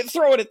 empty it,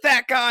 throw it at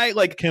that guy.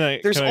 Like,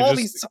 there's all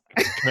these.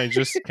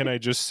 Can I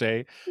just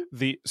say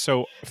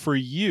so for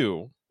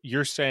you,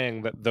 you're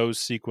saying that those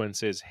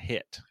sequences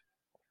hit.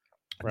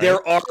 Right?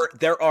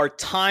 There are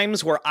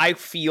times where I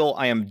feel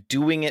I am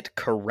doing it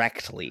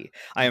correctly.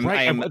 I'm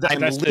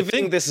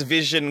living this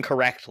vision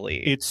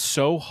correctly. It's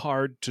so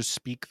hard to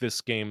speak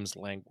this game's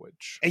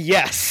language.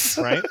 Yes.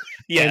 Right?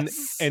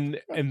 Yes.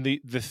 And the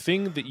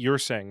thing that you're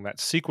saying,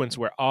 that sequence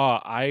where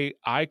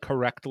I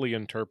correctly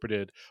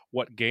interpreted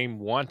what game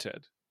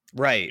wanted.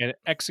 Right. And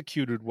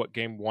executed what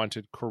game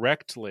wanted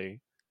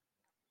correctly,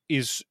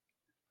 is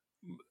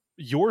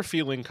your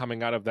feeling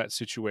coming out of that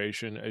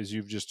situation, as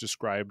you've just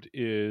described,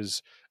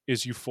 is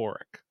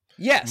euphoric.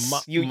 Yes,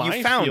 you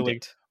found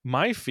it.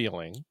 My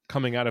feeling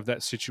coming out of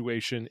that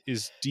situation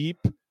is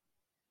deep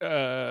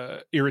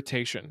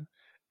irritation,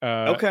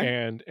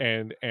 and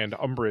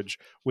umbrage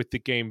with the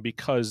game,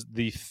 because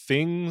the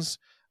things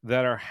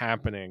that are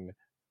happening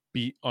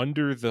be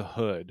under the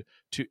hood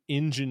to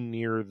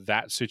engineer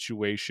that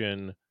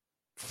situation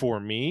for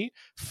me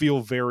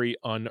feel very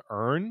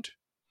unearned.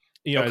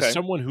 As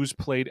someone who's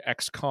played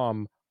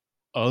XCOM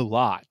a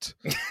lot,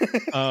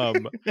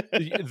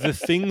 the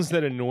things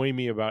that annoy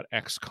me about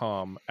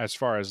XCOM, as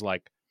far as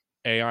like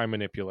AI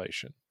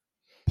manipulation,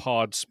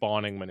 pod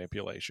spawning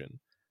manipulation,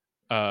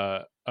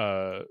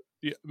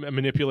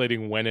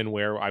 manipulating when and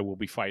where I will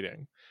be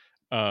fighting,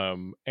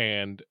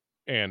 and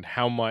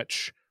how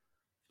much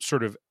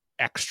sort of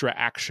extra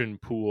action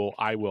pool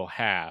I will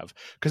have,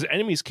 because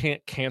enemies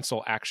can't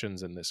cancel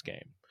actions in this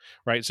game.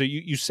 Right, so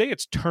you say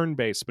it's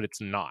turn-based, but it's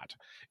not.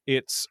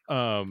 It's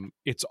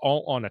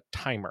all on a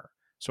timer.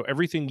 So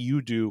everything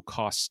you do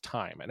costs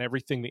time, and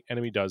everything the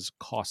enemy does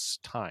costs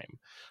time,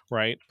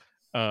 right?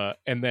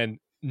 And then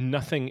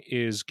nothing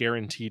is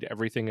guaranteed.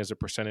 Everything is a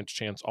percentage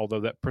chance, although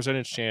that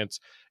percentage chance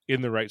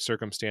in the right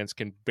circumstance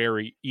can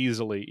very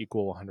easily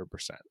equal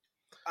 100%.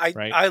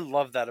 I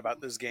love that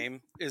about this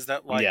game, is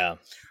that like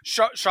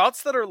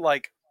shots that are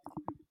like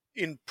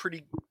in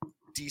pretty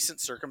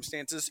decent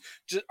circumstances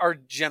are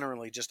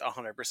generally just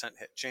 100%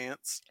 hit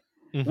chance,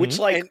 which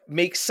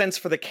makes sense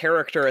for the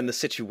character and the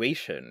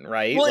situation,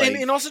 right? Well,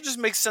 and also just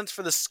makes sense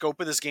for the scope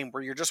of this game,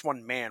 where you're just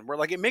one man, where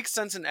like it makes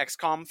sense in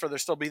XCOM for there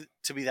still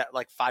to be that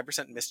like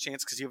 5% miss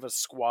chance because you have a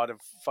squad of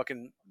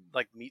fucking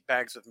like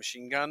meatbags with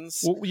machine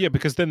guns. Well, yeah,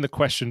 because then the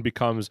question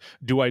becomes,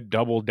 do I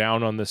double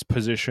down on this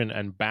position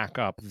and back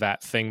up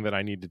that thing that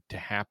I needed to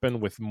happen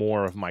with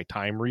more of my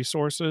time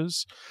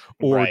resources,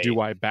 or do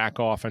I back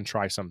off and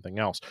try something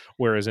else?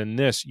 Whereas in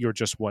this, you're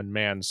just one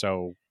man,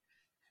 so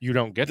you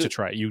don't get to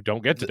try it. You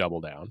don't get to double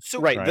down. So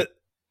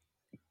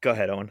go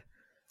ahead, Owen.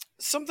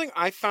 Something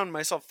I found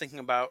myself thinking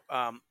about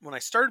when I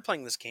started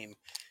playing this game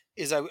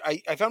is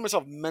I found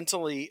myself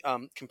mentally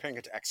comparing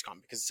it to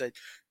XCOM, because it's a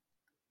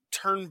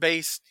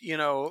turn-based,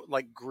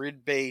 like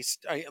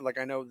grid-based. I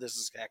know this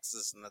is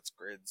X's and that's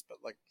grids, but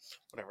like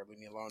whatever, leave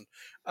me alone.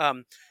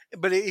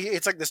 But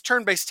it's like this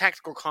turn-based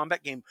tactical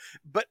combat game.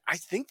 But I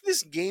think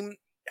this game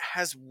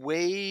has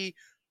way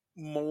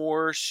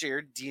more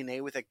shared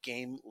DNA with a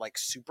game like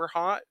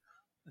Superhot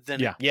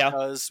than it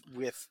does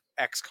with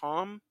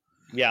XCOM.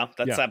 Yeah,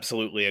 that's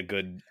absolutely a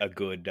good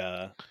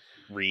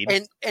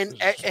read. And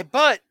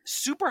but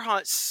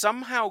Superhot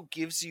somehow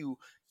gives you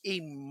a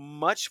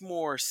much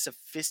more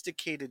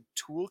sophisticated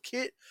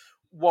toolkit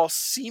while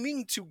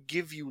seeming to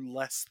give you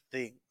less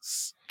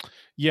things.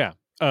 Yeah.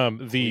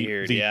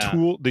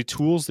 The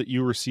tools that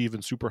you receive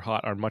in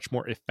Superhot are much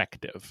more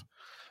effective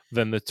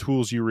than the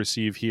tools you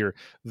receive here.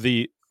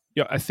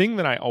 A thing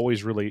that I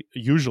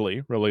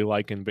usually really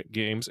like in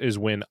games is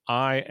when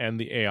I and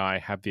the AI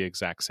have the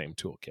exact same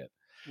toolkit.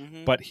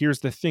 Mm-hmm. But here's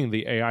the thing: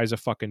 the AI is a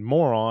fucking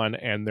moron,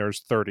 and there's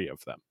 30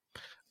 of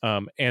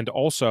them. And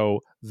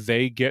also,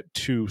 they get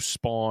to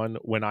spawn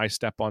when I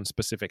step on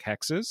specific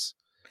hexes.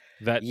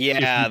 The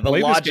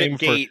logic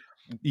gate.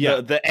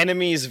 The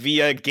enemies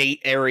via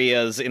gate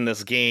areas in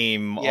this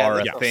game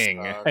are a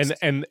thing,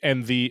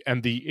 and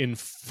the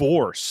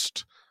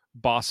enforced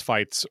boss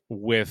fights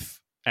with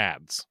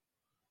ads.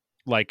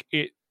 Like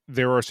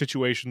there are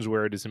situations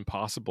where it is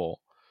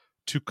impossible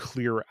to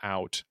clear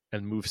out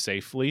and move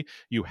safely.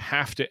 You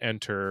have to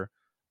enter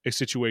a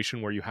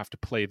situation where you have to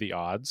play the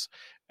odds.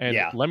 And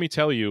let me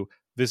tell you,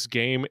 this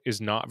game is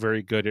not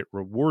very good at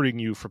rewarding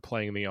you for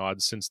playing the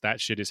odds, since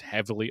that shit is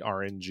heavily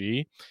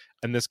RNG.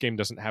 And this game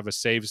doesn't have a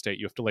save state.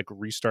 You have to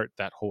restart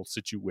that whole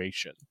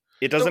situation.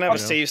 It doesn't have a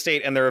save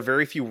state, and there are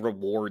very few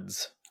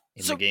rewards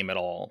in the game at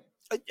all.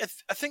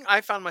 A thing I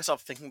found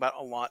myself thinking about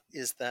a lot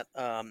is that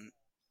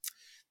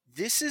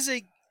this is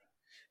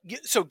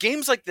So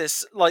games like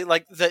this,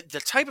 like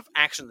the type of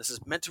action this is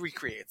meant to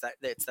recreate,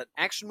 it's that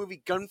action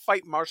movie,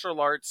 gunfight, martial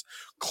arts,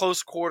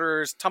 close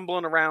quarters,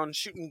 tumbling around,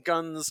 shooting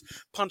guns,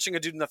 punching a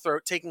dude in the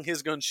throat, taking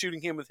his gun, shooting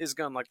him with his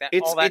gun, like that.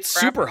 All that It's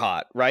crap. super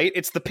hot, right?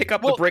 It's the pick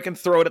up the brick and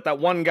throw it at that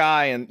one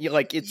guy, and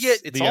it's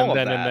the all and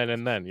of then that.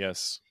 and then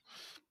yes.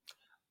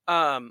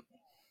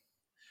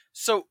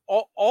 So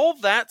all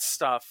that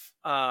stuff.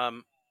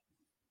 Fuck.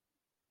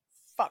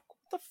 What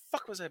the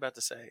fuck was I about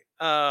to say?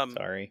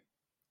 Sorry.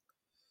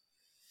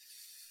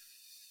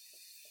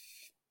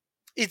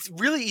 It's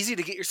really easy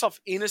to get yourself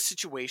in a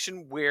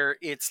situation where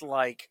it's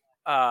like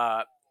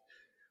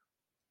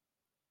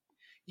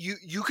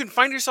you can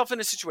find yourself in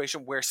a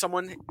situation where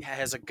someone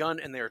has a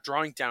gun and they're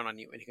drawing down on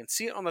you, and you can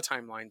see it on the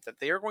timeline that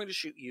they are going to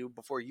shoot you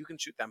before you can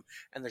shoot them,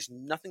 and there's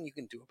nothing you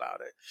can do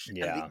about it.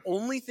 Yeah. And the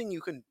only thing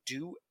you can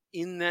do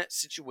in that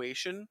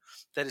situation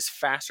that is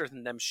faster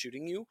than them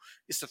shooting you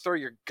is to throw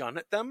your gun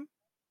at them.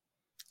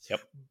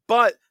 Yep.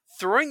 But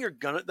throwing your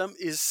gun at them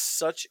is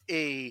such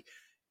a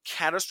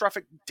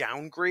catastrophic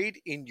downgrade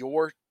in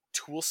your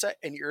tool set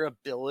and your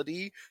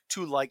ability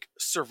to like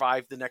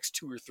survive the next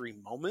 2 or 3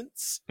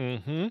 moments.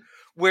 Mm-hmm.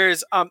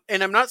 Whereas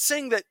and I'm not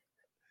saying that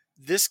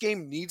this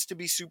game needs to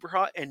be super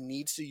hot and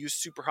needs to use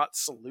super hot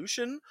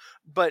solution,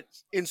 but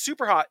in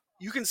super hot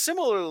you can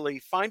similarly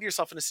find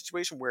yourself in a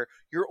situation where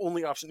your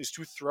only option is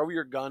to throw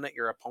your gun at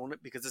your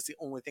opponent because it's the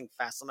only thing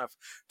fast enough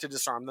to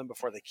disarm them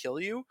before they kill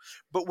you.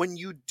 But when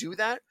you do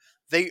that,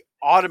 they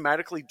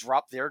automatically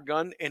drop their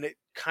gun and it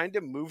kind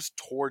of moves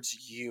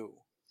towards you.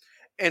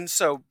 And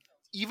so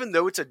even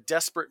though it's a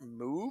desperate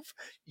move,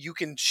 you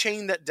can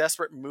chain that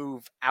desperate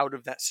move out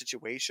of that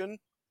situation.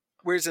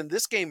 Whereas in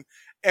this game,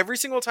 every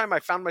single time I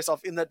found myself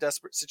in that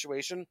desperate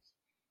situation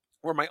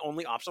where my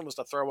only option was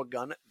to throw a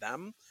gun at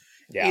them,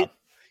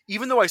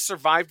 even though I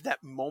survived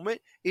that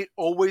moment, it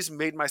always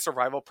made my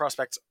survival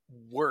prospects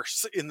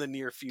worse in the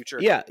near future.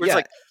 Yeah, Where it's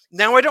like,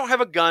 now I don't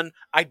have a gun.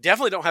 I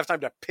definitely don't have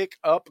time to pick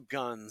up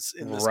guns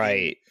in this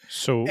game.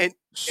 So And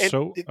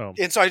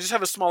so I just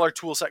have a smaller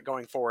tool set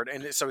going forward,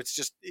 and so it's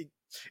just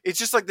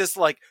like this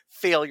like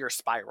failure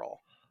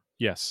spiral.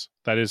 Yes,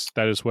 that is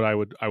what I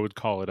would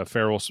call it. A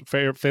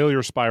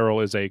failure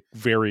spiral is a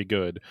very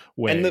good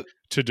way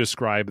to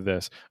describe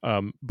this.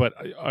 But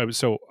I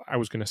was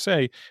going to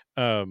say,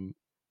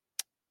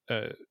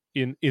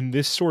 in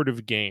this sort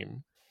of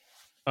game,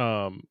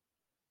 I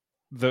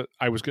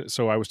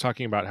was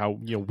talking about how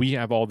we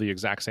have all the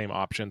exact same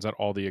options at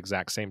all the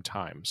exact same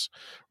times,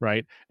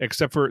 right?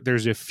 Except for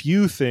there's a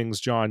few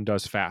things John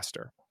does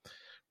faster.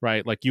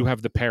 Right, like you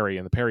have the parry,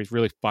 and the parry's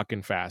really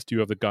fucking fast. You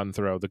have the gun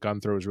throw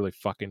is really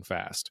fucking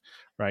fast,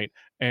 right?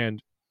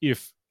 And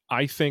if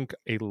I think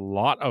a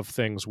lot of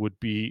things would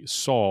be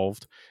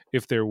solved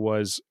if there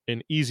was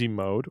an easy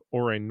mode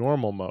or a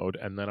normal mode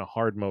and then a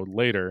hard mode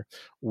later,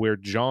 where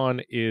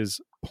John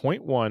is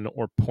 0.1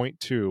 or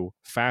 0.2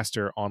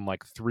 faster on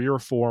like 3 or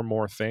 4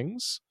 more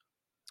things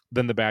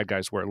than the bad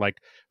guys were. Like,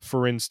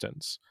 for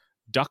instance,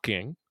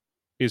 ducking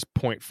is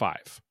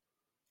 0.5.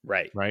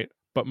 Right.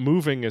 But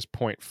moving is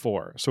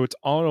 0.4, so it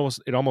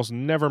almost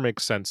never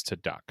makes sense to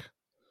duck,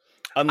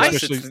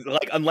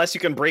 unless you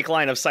can break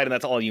line of sight and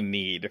that's all you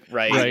need,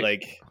 right?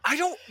 Like I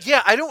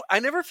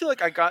never felt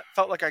like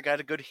I got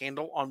a good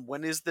handle on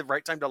when is the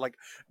right time to like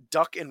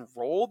duck and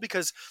roll,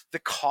 because the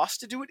cost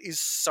to do it is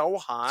so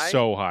high,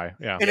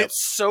 and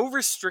it's so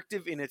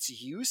restrictive in its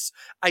use.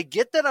 I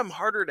get that I'm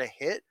harder to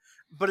hit,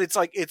 but it's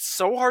like it's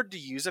so hard to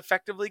use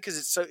effectively because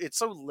it's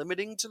so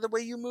limiting to the way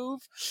you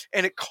move,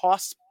 and it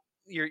costs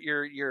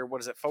your what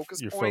is it,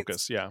 focus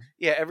points?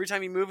 Every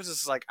time you move, it's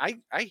just like I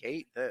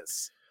hate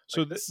this.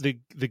 So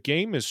the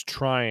game is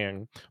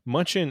trying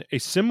much in a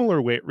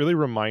similar way. It really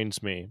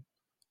reminds me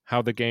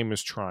how the game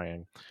is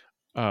trying.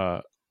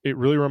 It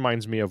really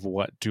reminds me of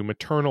what Doom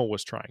Eternal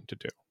was trying to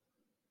do,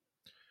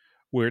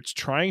 where it's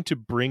trying to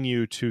bring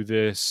you to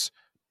this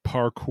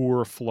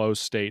parkour flow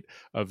state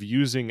of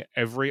using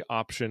every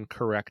option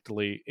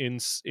correctly in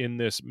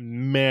this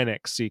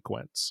manic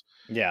sequence.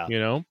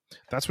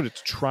 That's what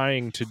it's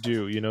trying to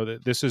do.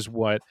 That this is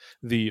what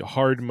the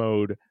hard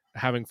mode,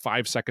 having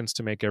 5 seconds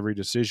to make every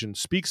decision,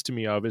 speaks to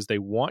me of, is they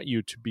want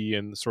you to be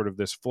in sort of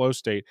this flow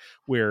state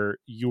where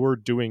you're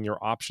doing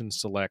your option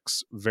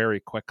selects very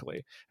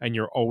quickly and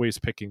you're always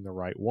picking the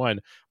right one.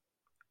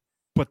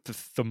 But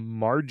the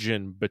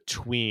margin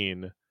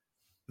between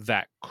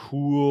that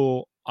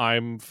cool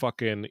I'm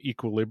fucking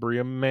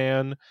equilibrium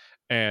man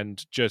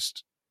and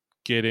just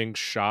getting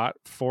shot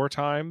 4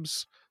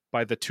 times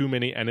by the too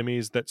many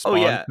enemies that spawn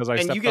because I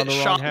stepped on the wrong hex. And you get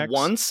shot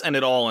once and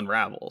it all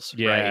unravels.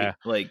 Yeah. Right?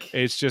 Like,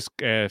 it's just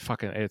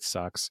fucking, it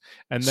sucks.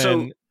 And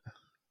then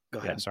go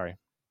ahead. Yeah, sorry.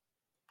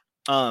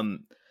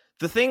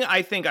 The thing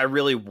I think I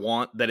really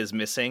want that is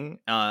missing,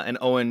 and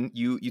Owen,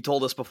 you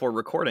told us before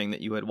recording that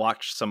you had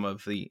watched some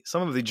of the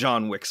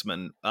John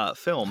Wixman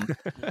film.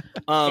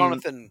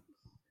 Jonathan.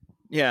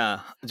 Yeah,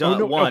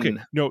 John. Oh, no, okay.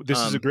 No, this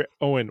is a great.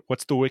 Owen,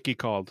 what's the wiki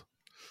called?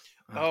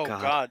 Oh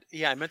God.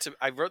 Yeah,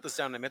 I wrote this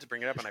down and I meant to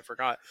bring it up and I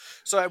forgot.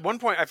 So at one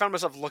point I found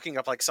myself looking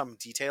up like some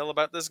detail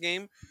about this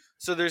game.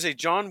 So there's a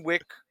John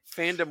Wick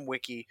fandom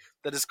wiki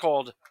that is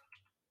called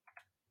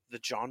the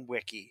John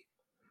Wiki.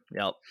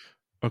 Yep.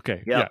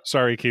 Okay. Yep. Yeah.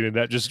 Sorry, Keenan.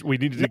 That just we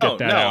needed to get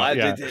that out.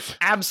 Yeah. It's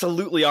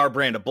absolutely our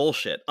brand of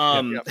bullshit.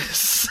 Yep.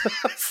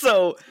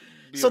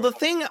 So the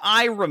thing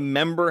I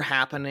remember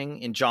happening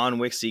in John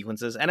Wick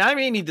sequences, and I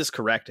may need this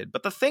corrected,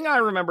 but the thing I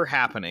remember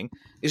happening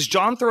is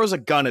John throws a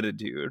gun at a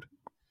dude,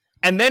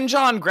 and then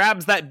John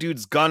grabs that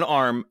dude's gun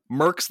arm,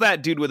 murks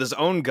that dude with his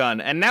own gun,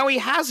 and now he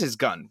has his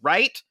gun,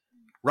 right?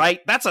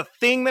 Right? That's a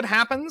thing that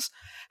happens?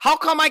 How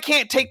come I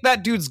can't take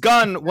that dude's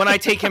gun when I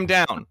take him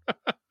down?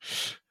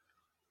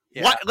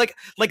 Yeah. What,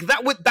 like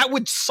that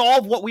would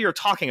solve what we are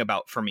talking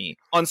about for me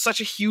on such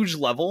a huge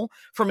level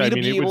for me to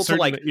be able to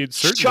like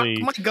chuck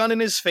my gun in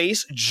his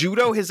face,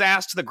 judo his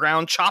ass to the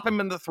ground, chop him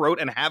in the throat,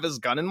 and have his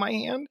gun in my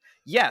hand.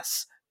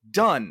 Yes,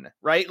 done.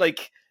 Right?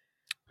 Like,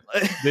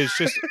 there's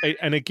just,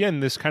 and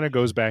again, this kind of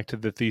goes back to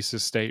the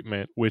thesis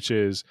statement, which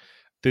is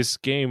this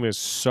game is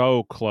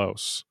so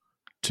close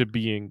to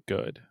being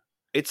good.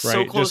 It's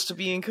so close to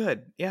being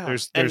good. Yeah.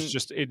 There's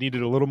just, it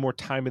needed a little more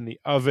time in the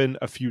oven,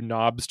 a few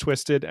knobs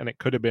twisted, and it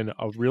could have been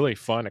a really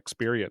fun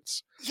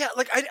experience. Yeah,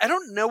 like I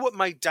don't know what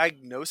my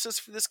diagnosis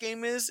for this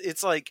game is.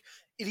 It's like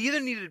it either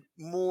needed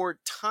more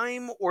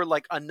time or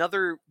like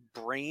another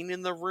brain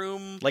in the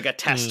room. Like a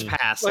test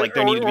pass. Like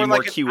there needed to be more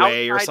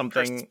QA or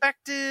something.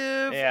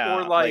 Perspective. Yeah.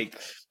 Or like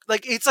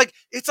it's like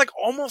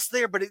almost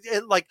there, but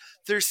it like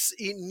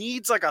it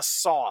needs like a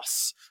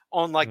sauce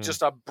on like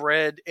just a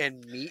bread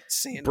and meat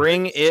sandwich.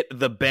 Bring it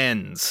the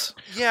Benz.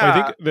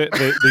 Yeah. I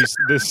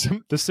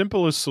think the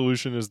simplest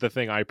solution is the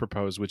thing I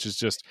propose, which is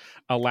just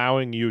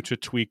allowing you to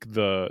tweak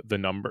the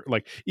number.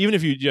 Like even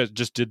if you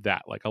just did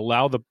that, like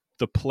allow the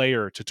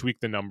player to tweak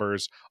the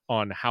numbers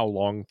on how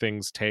long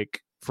things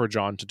take for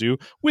John to do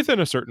within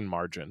a certain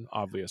margin,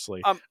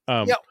 obviously.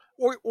 Yeah.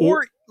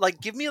 Or like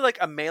give me like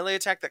a melee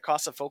attack that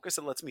costs a focus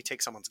and lets me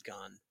take someone's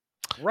gun.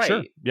 Right.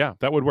 Sure. Yeah,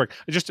 that would work.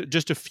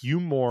 Just a few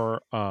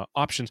more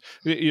options.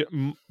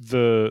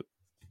 The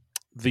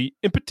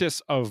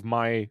impetus of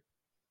my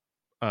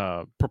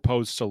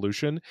proposed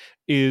solution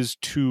is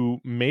to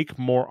make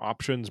more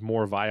options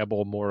more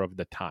viable more of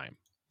the time.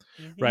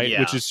 Right. Yeah.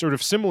 Which is sort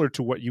of similar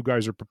to what you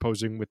guys are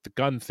proposing with the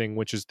gun thing,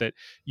 which is that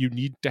you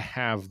need to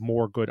have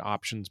more good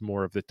options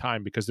more of the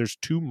time because there's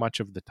too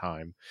much of the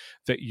time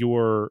that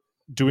you're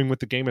doing what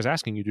the game is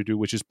asking you to do,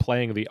 which is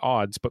playing the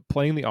odds, but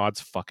playing the odds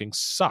fucking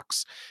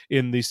sucks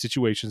in these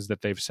situations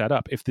that they've set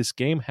up. If this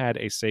game had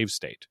a save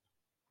state,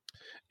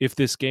 if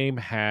this game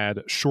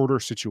had shorter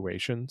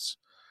situations,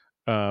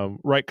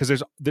 right? Because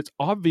it's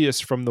obvious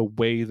from the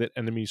way that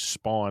enemies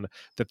spawn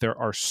that there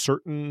are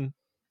certain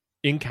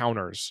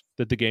encounters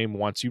that the game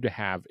wants you to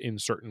have in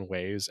certain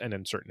ways and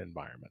in certain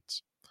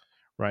environments.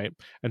 Right.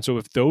 And so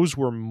if those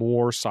were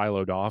more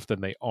siloed off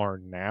than they are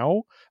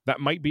now,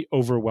 that might be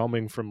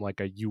overwhelming from like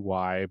a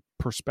UI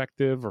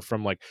perspective or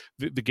from like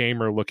the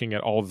gamer looking at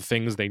all the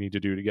things they need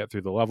to do to get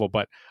through the level.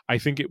 But I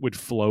think it would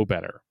flow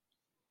better.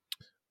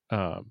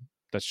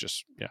 That's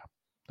just,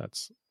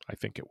 I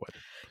think it would.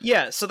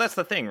 Yeah. So that's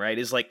the thing, right?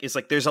 Is like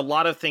there's a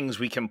lot of things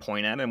we can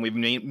point at and we've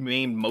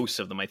named most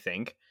of them, I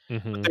think.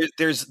 Mm-hmm.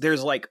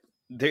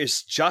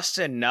 There's just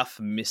enough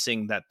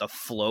missing that the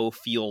flow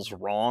feels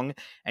wrong,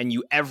 and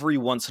you every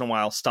once in a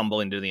while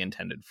stumble into the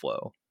intended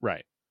flow.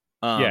 Right.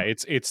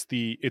 It's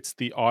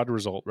the odd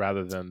result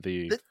rather than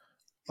the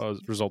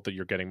result that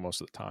you're getting most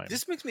of the time.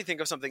 This makes me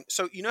think of something.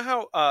 So you know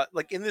how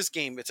like in this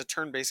game, it's a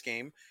turn-based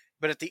game,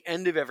 but at the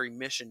end of every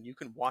mission, you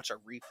can watch a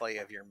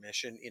replay of your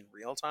mission in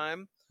real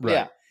time. Right.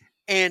 Yeah.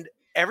 And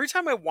every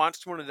time I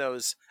watched one of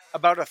those,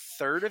 about a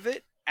third of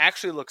it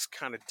actually looks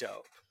kind of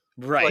dope.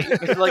 Right.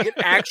 Like it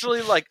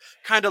actually like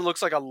kind of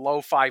looks like a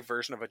lo-fi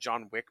version of a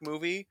John Wick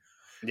movie.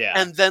 Yeah.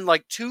 And then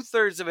like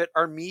 2/3 of it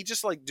are me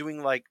just like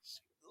doing like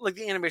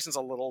the animation's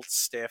a little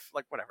stiff,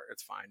 like whatever,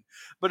 it's fine.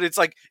 But it's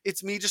like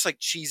it's me just like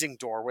cheesing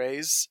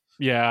doorways.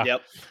 Yeah.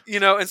 Yep. You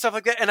know, and stuff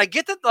like that. And I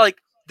get that like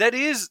that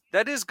is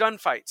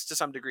gunfights to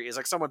some degree. It's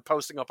like someone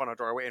posting up on a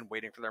doorway and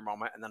waiting for their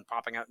moment and then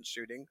popping out and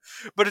shooting.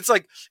 But it's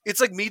like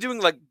me doing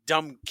like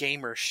dumb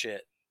gamer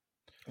shit.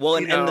 Well,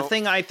 and the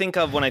thing I think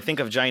of when I think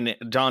of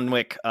John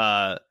Wick,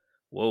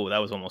 whoa, that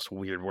was almost a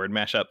weird word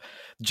mashup.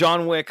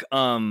 John Wick,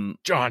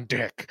 John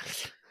Dick.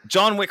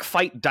 John Wick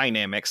fight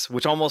dynamics,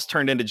 which almost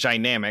turned into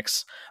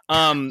Gynamics.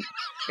 John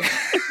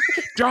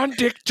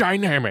Dick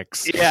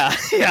Dynamics. Yeah.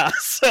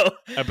 So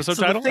episode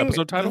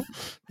title.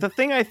 The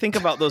thing I think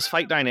about those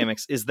fight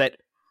dynamics is that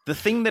the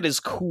thing that is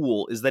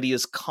cool is that he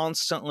is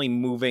constantly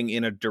moving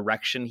in a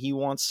direction he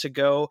wants to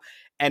go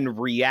and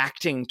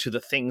reacting to the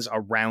things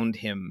around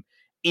him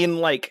in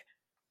like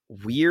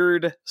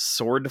weird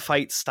sword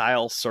fight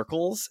style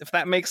circles, if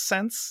that makes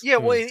sense. Yeah,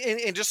 well,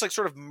 and just like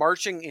sort of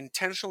marching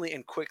intentionally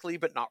and quickly,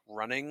 but not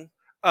running.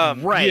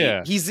 Right.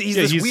 Yeah. He's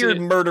this weird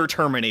murder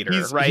Terminator,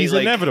 right? He's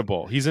like,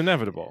 inevitable. He's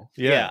inevitable.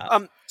 Yeah.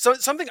 So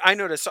something I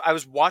noticed, so I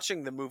was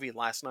watching the movie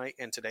last night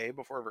and today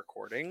before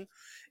recording,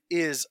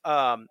 is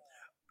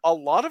a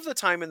lot of the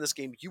time in this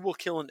game, you will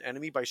kill an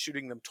enemy by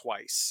shooting them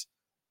twice.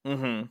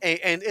 Mm-hmm.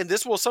 And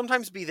this will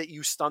sometimes be that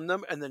you stun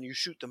them and then you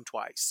shoot them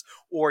twice,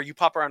 or you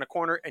pop around a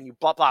corner and you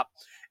blop blop.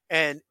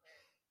 And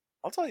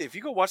I'll tell you, if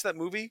you go watch that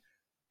movie,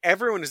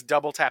 everyone is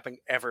double tapping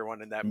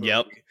everyone in that movie.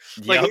 Yep.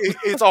 Like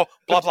it's all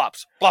blop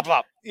blops, blop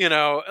blop. You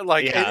know,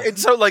 like Yeah. and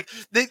so like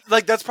they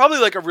like that's probably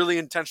like a really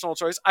intentional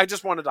choice. I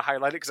just wanted to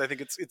highlight it because I think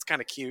it's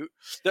kind of cute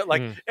that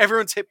like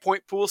everyone's hit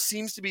point pool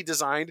seems to be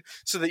designed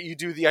so that you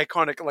do the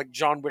iconic like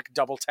John Wick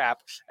double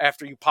tap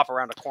after you pop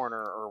around a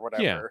corner or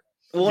whatever. Yeah.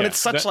 Well, and Yeah, it's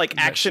such that- like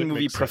that action shit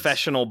movie makes sense.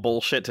 professional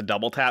bullshit to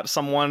double tap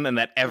someone, and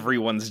that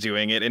everyone's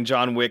doing it. And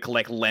John Wick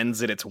like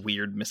lends it its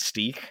weird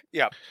mystique.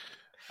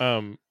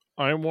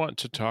 I want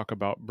to talk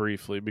about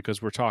briefly,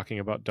 because we're talking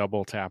about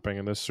double tapping,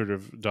 and this sort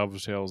of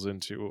dovetails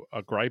into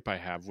a gripe I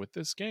have with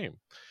this game,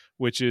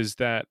 which is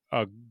that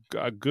a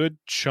good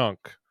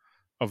chunk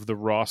of the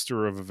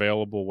roster of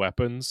available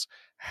weapons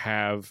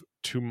have,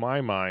 to my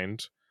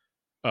mind,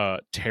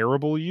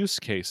 terrible use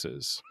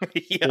cases.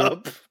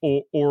 Yep.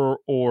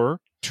 or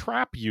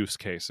trap use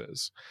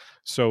cases.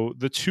 So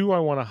the two I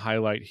want to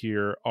highlight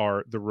here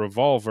are the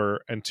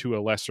revolver and, to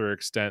a lesser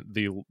extent,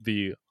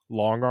 the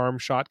long arm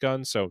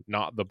shotgun. So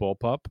not the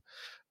bullpup,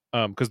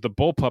 because the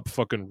bullpup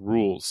fucking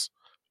rules.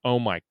 Oh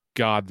my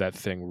god, that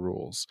thing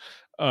rules.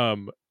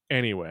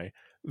 Anyway,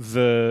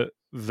 the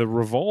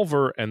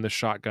revolver and the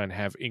shotgun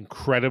have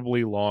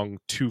incredibly long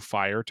to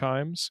fire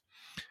times.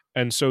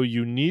 And so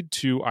you need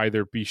to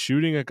either be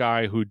shooting a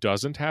guy who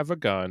doesn't have a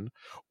gun,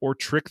 or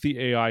trick the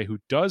AI who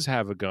does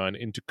have a gun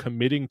into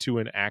committing to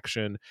an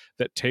action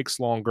that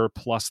takes longer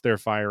plus their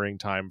firing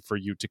time for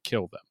you to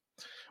kill them,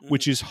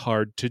 which is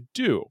hard to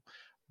do.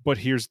 But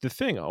here's the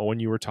thing, Owen,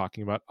 you were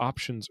talking about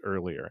options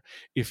earlier.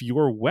 If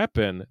your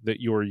weapon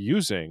that you're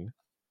using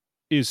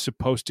is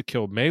supposed to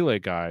kill melee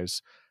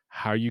guys,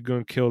 how are you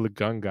going to kill the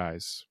gun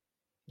guys?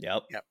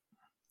 Yep.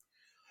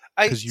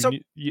 Because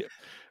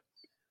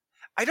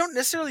I don't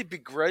necessarily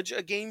begrudge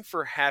a game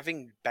for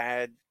having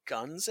bad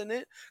guns in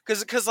it,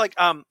 because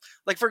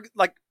for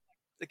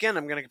again,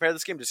 I'm going to compare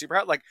this game to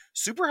Superhot. Like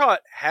Superhot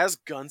has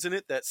guns in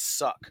it that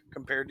suck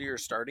compared to your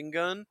starting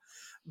gun,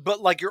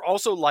 but like you're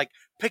also like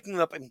picking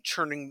them up and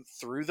churning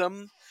through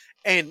them,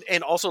 and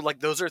also like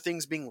those are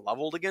things being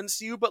leveled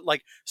against you. But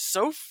like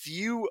so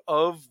few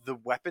of the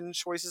weapon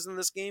choices in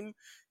this game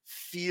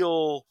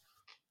feel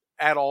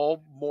at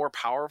all more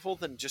powerful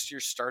than just your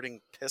starting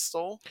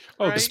pistol.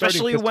 Oh, right? the starting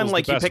Especially pistol's when the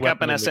like you best pick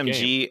up an weapon in the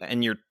game. SMG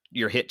and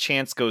your hit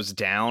chance goes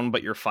down,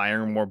 but you're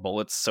firing more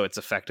bullets, so it's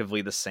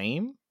effectively the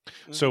same.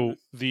 So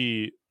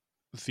the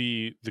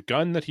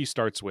gun that he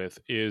starts with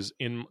is,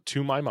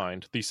 to my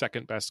mind, the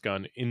second best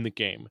gun in the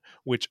game,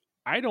 which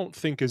I don't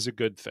think is a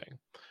good thing.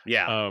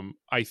 Yeah.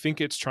 I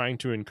think it's trying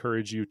to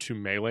encourage you to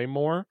melee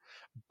more,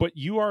 but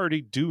you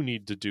already do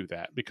need to do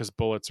that because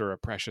bullets are a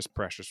precious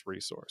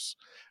resource.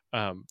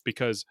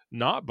 Because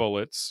not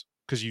bullets,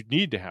 because you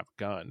need to have a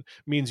gun,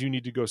 means you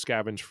need to go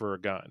scavenge for a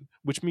gun,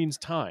 which means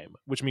time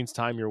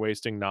you're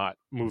wasting not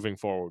moving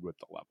forward with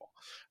the level.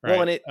 Right?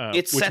 Well, and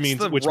it sets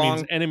which the wrong.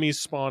 means enemies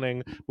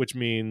spawning, which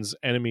means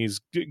enemies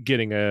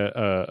getting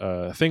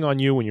a thing on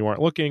you when you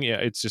aren't looking. Yeah,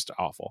 it's just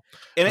awful.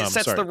 And it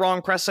sets the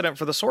wrong precedent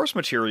for the source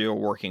material you're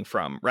working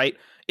from, right?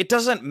 It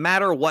doesn't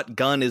matter what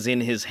gun is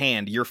in his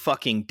hand, you're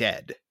fucking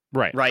dead.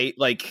 Right.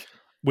 Like,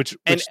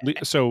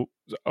 so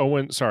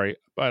Owen, sorry,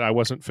 but I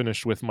wasn't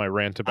finished with my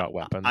rant about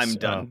weapons. I'm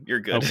done. You're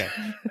good. Okay.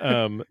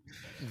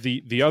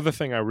 The other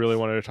thing I really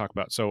wanted to talk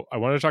about. So I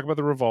wanted to talk about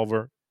the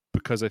revolver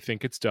because I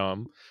think it's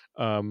dumb.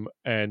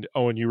 And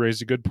Owen, you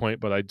raised a good point,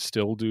 but I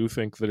still do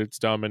think that it's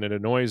dumb and it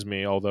annoys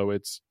me, although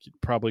it's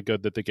probably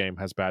good that the game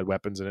has bad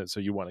weapons in it,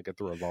 so you want to get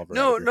the revolver.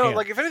 No, out of your hand.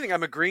 like if anything,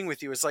 I'm agreeing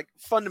with you. It's like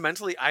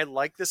fundamentally I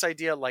like this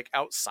idea like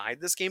outside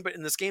this game, but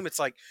in this game it's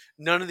like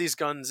none of these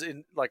guns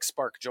like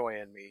spark joy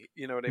in me.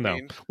 You know what I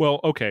mean? Well,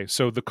 okay,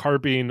 so the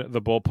carbine,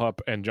 the bullpup,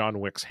 and John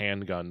Wick's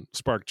handgun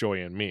spark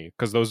joy in me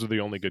because those are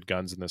the only good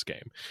guns in this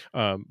game.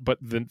 But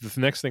the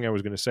next thing I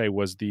was going to say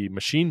was the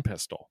machine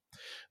pistol.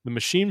 The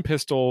machine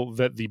pistol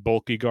that the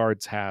bulky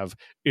guards have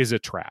is a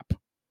trap,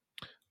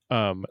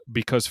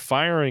 because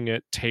firing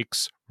it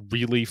takes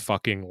really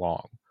fucking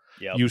long.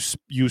 Yep.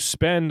 You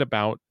spend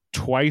about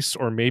twice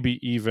or maybe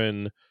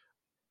even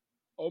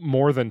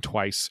more than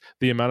twice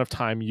the amount of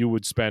time you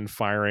would spend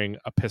firing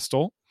a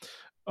pistol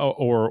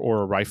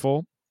or a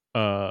rifle,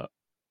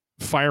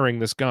 firing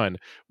this gun,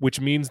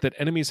 which means that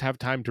enemies have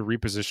time to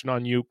reposition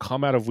on you,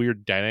 come out of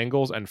weird dead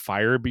angles, and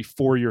fire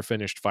before you're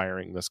finished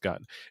firing this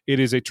gun. It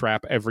is a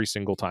trap every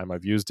single time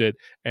I've used it,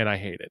 and I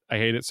hate it. I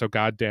hate it so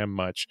goddamn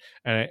much.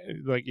 And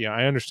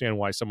I understand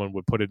why someone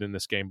would put it in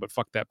this game, but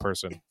fuck that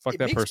person. Fuck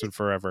that person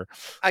forever.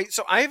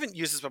 So I haven't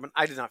used this weapon.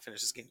 I did not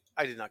finish this game.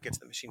 I did not get to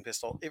the machine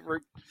pistol.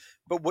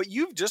 But what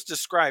you've just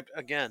described,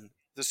 again,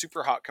 the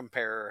Superhot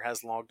comparer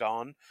has logged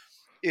on.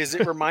 is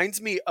it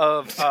reminds me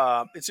of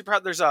in Super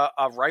Hot. There's a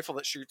rifle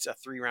that shoots a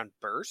 3-round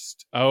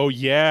burst. Oh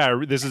yeah,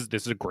 this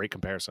is a great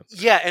comparison.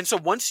 Yeah, and so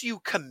once you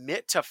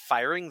commit to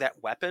firing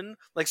that weapon,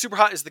 like Super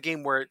Hot is the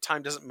game where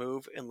time doesn't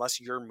move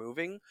unless you're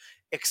moving.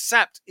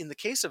 Except in the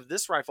case of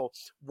this rifle,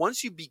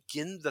 once you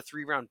begin the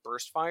 3-round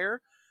burst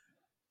fire,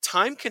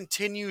 time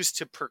continues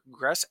to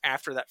progress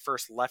after that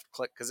first left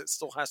click because it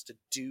still has to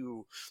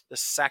do the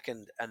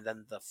second and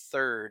then the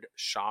third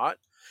shot.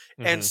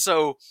 And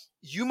so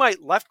you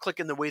might left click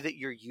in the way that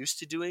you're used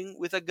to doing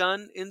with a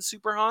gun in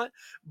Super Hot,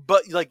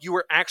 but like you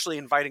were actually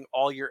inviting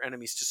all your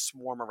enemies to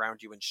swarm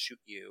around you and shoot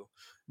you.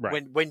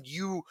 Right. When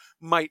you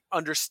might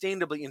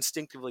understandably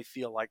instinctively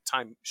feel like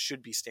time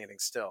should be standing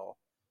still.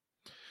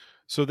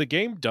 So the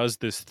game does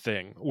this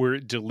thing where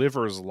it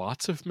delivers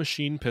lots of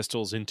machine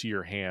pistols into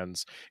your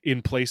hands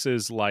in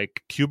places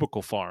like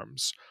cubicle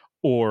farms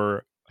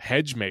or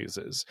hedge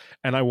mazes.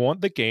 And I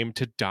want the game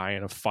to die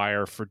in a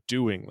fire for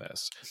doing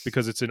this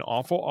because it's an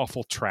awful,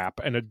 awful trap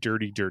and a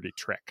dirty, dirty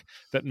trick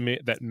that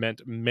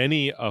meant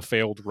many a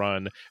failed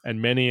run and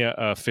many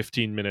a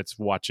 15 minutes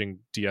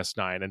watching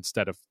DS9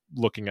 instead of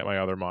looking at my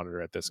other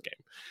monitor at this game.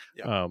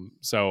 Yeah.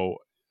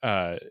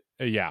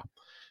 Yeah.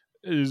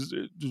 Is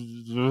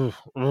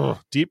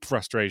deep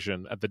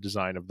frustration at the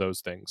design of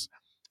those things.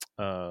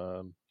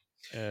 It's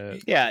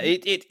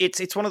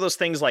one of those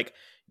things like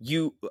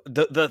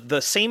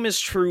the same is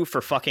true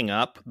for fucking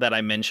up that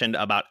I mentioned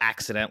about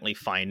accidentally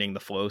finding the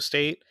flow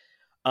state.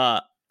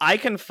 I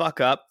can fuck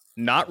up,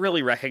 not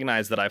really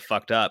recognize that I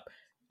fucked up,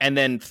 and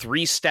then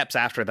 3 steps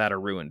after that are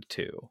ruined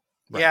too.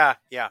 Right?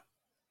 Yeah.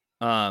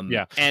 And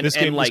this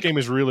game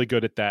is really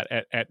good at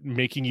that, at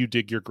making you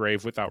dig your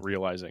grave without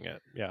realizing it.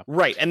 Yeah.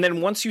 Right. And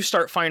then once you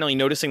start finally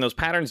noticing those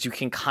patterns, you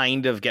can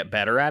kind of get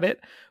better at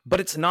it, but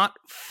it's not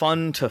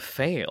fun to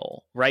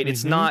fail, right?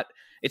 It's not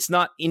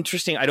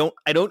interesting. I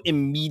don't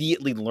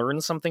immediately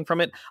learn something from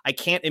it. I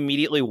can't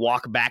immediately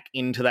walk back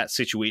into that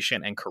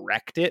situation and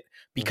correct it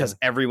because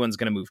everyone's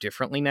going to move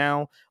differently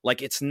now.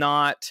 Like it's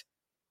not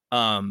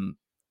I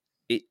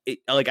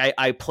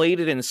played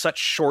it in such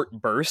short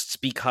bursts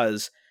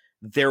because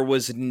there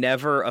was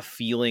never a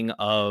feeling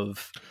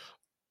of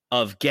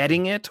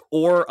getting it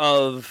or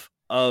of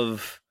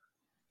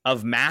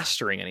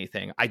mastering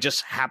anything. I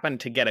just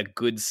happened to get a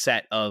good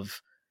set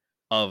of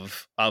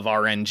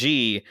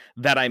RNG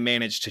that I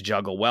managed to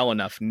juggle well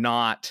enough.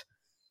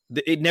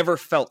 It never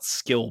felt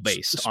skill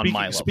based on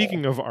my level.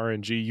 Speaking of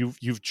RNG,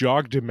 you've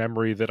jogged a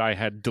memory that I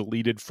had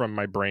deleted from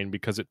my brain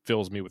because it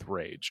fills me with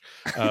rage,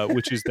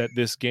 which is that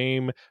this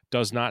game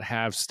does not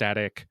have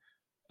static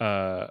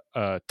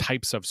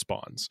types of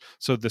spawns.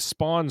 So the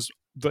spawns,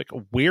 like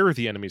where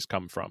the enemies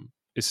come from,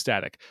 is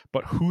static,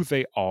 but who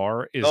they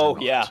are is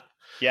not. Yeah.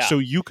 So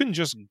you can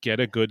just get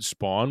a good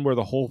spawn where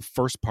the whole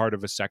first part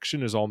of a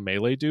section is all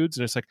melee dudes,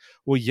 and it's like,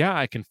 well, yeah,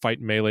 I can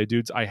fight melee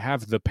dudes. I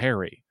have the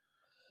parry,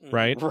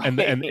 right? And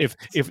if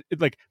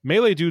like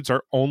melee dudes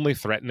are only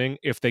threatening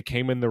if they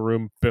came in the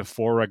room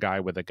before a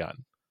guy with a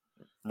gun.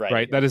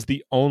 Right. That is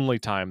the only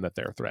time that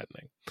they're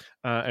threatening.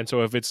 And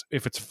so if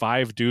it's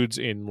 5 dudes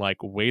in like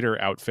waiter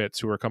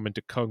outfits who are coming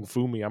to kung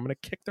fu me, I'm going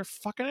to kick their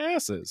fucking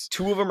asses.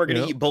 2 of them are going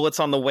to eat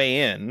bullets on the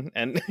way in.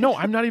 And no,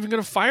 I'm not even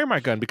going to fire my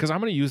gun because I'm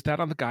going to use that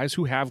on the guys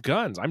who have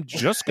guns. I'm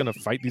just going to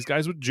fight these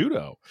guys with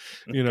judo,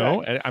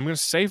 know, and I'm going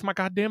to save my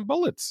goddamn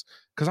bullets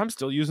because I'm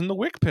still using the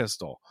Wick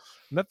pistol.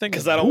 And that thing,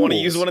 because I don't want to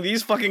use one of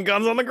these fucking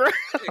guns on the ground.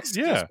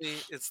 Excuse me,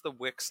 it's the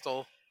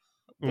Wickstol.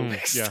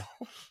 Yeah.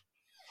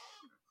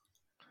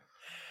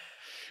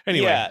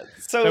 Anyway,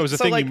 so that was a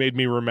thing like, you made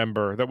me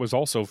remember that was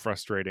also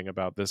frustrating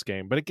about this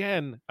game. But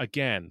again,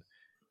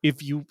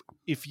 if you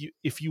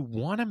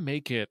want to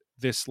make it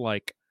this,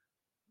 like,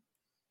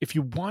 if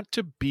you want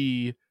to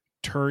be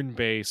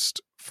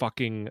turn-based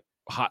fucking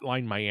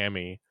Hotline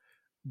Miami,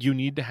 you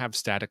need to have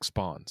static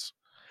spawns.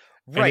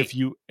 Right.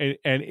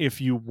 And if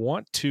you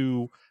want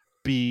to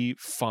be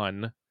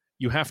fun,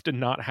 you have to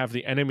not have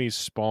the enemies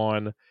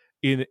spawn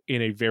in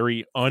a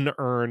very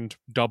unearned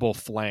double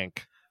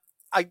flank.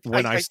 I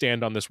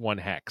stand on this one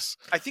hex.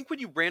 I think when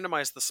you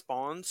randomize the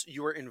spawns,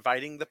 you are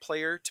inviting the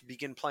player to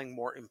begin playing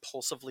more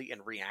impulsively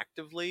and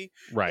reactively,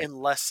 right, and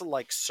less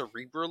like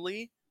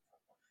cerebrally.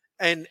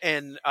 And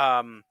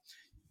I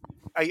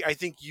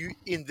think you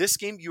in this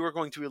game you are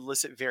going to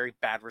elicit very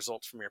bad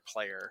results from your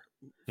player.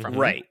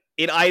 Right.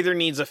 It either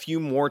needs a few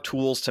more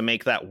tools to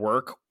make that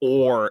work,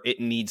 or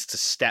it needs to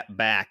step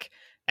back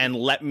and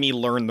let me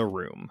learn the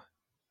room.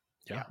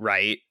 Yeah.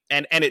 Right.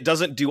 And it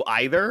doesn't do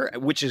either,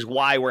 which is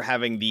why we're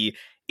having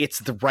it's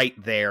the right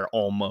there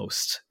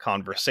almost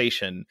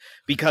conversation,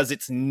 because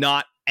it's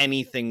not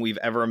anything we've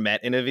ever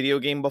met in a video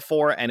game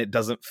before, and it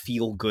doesn't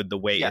feel good the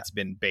way it's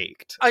been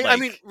baked. I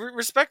mean,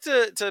 respect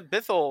to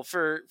Bithell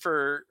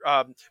for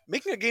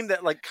making a game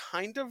that like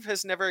kind of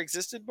has never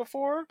existed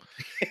before.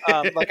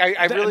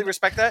 I really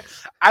respect that.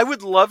 I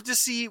would love to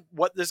see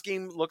what this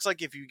game looks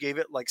like if you gave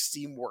it like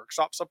Steam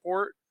Workshop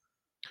support.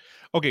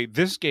 Okay,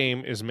 this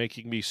game is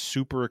making me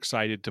super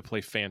excited to play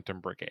Phantom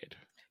Brigade.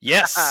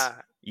 Yes.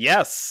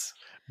 Yes.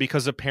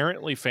 Because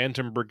apparently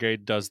Phantom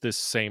Brigade does this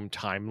same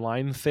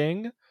timeline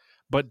thing,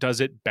 but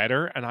does it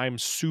better. And I'm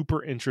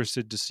super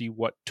interested to see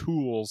what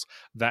tools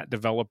that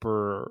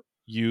developer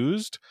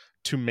used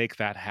to make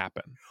that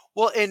happen.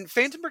 Well, and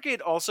Phantom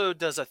Brigade also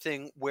does a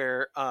thing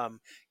where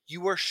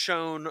you are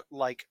shown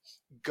like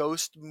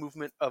ghost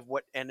movement of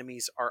what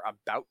enemies are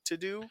about to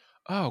do.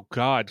 Oh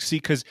God! See,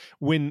 because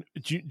when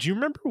do you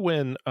remember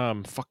when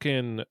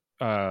fucking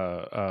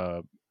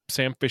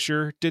Sam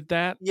Fisher did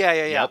that? Yeah.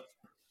 Yep.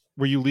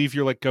 Where you leave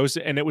your like ghost,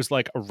 and it was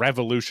like a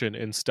revolution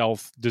in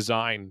stealth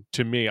design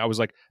to me. I was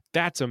like,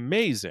 that's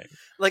amazing.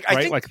 Like I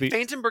Right? think Like the-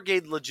 Phantom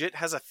Brigade legit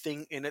has a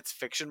thing in its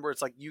fiction where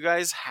it's like you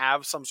guys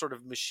have some sort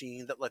of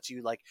machine that lets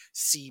you like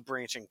see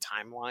branching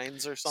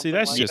timelines or something.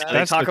 that's like just- that. They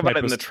that's talk the about type it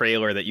in of- the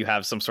trailer that you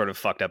have some sort of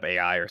fucked up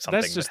AI or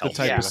something. That's just that the helps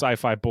type you. of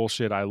sci-fi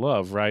bullshit I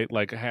love, right?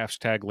 Like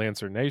hashtag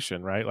Lancer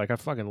Nation, right? Like I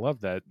fucking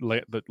love that.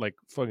 The like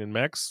fucking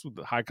mechs, with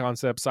the high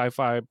concept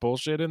sci-fi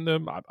bullshit in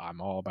them.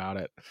 I'm all about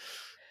it.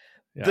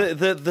 Yeah.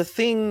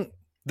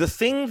 The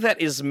thing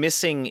that is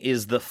missing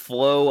is the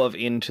flow of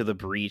Into the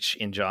Breach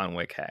in John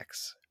Wick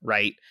Hex,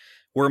 right?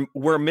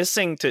 We're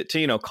missing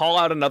to call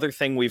out another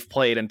thing we've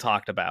played and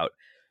talked about.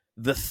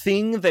 The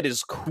thing that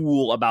is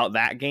cool about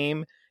that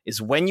game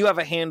is when you have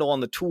a handle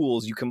on the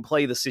tools, you can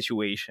play the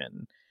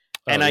situation.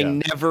 And I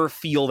never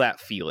feel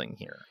that feeling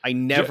here. I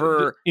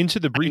never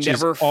Into the Breach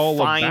never is all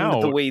find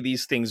about the way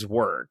these things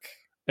work.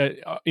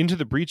 Into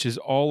the Breach is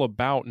all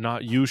about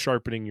not you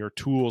sharpening your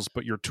tools,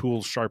 but your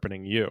tools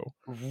sharpening you.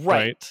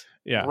 Right.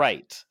 Yeah.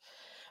 Right.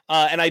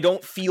 And I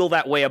don't feel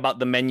that way about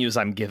the menus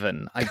I'm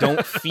given. I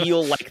don't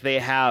feel like they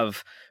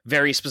have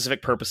very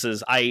specific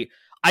purposes. I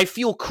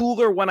feel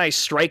cooler when I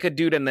strike a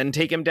dude and then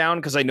take him down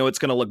because I know it's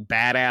going to look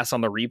badass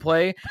on the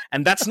replay,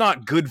 and that's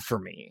not good for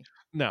me.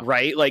 No.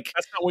 Right? Like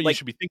That's not what you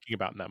should be thinking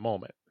about in that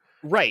moment.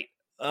 right.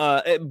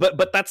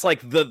 But that's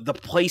like the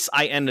place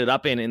I ended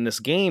up in this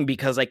game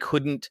because I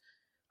couldn't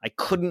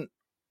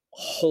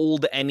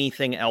hold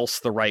anything else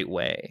the right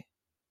way.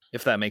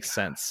 If that makes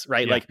sense,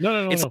 right? Yeah. Like,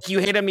 no. like you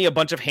handed me a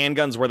bunch of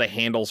handguns where the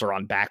handles are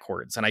on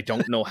backwards, and I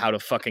don't know how to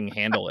fucking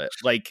handle it.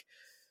 Like,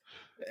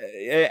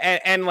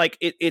 and like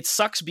it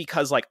sucks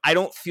because like I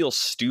don't feel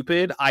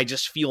stupid. I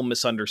just feel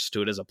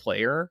misunderstood as a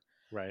player,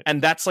 Right. and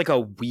that's like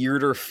a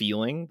weirder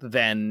feeling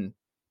than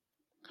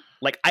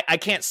like I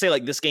can't say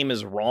like this game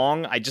is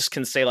wrong. I just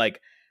can say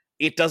like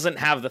it doesn't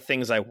have the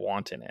things I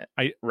want in it.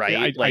 I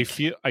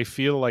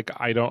feel like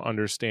I don't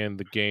understand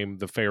the game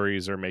the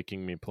fairies are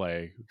making me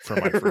play for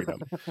my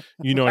freedom.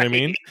 You know what I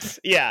mean?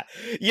 Yeah.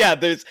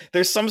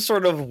 There's some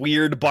sort of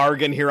weird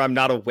bargain here I'm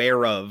not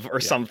aware of or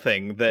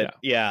something that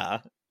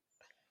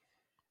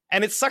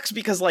And it sucks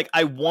because like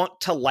I want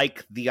to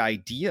like the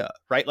idea,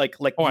 right? Like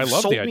I you've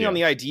love sold the me idea. on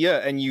the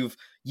idea and you've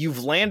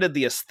landed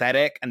the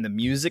aesthetic and the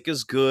music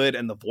is good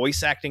and the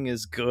voice acting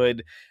is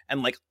good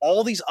and like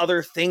all these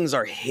other things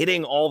are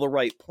hitting all the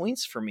right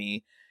points for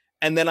me,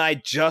 and then I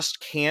just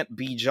can't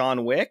be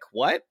John Wick.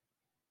 What?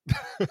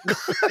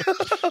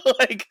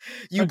 Like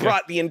you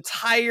brought the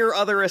entire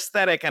other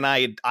aesthetic and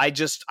I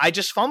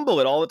just fumble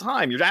it all the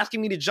time. You're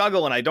asking me to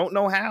juggle and I don't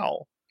know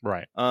how.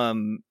 Right. Well,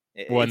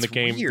 and the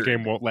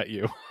game won't let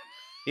you.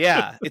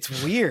 Yeah,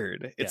 it's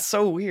weird. It's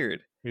so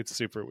weird. It's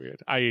super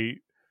weird.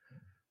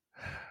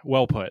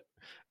 Well put.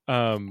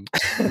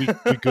 We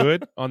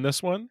good on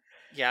this one?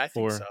 Yeah, I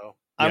think so.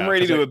 I'm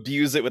ready to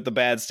abuse it with the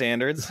bad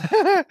standards.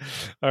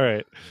 All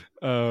right.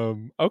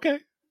 Okay.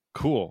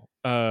 Cool.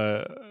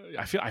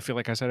 I feel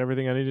like I said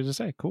everything I needed to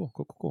say. Cool.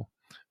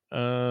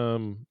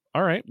 All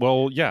right.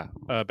 Well, yeah.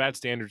 Bad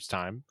standards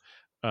time.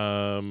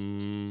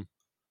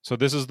 So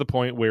this is the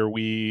point where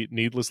we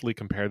needlessly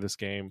compare this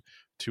game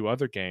to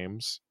other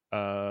games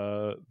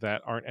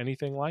that aren't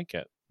anything like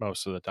it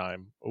most of the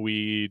time.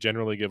 We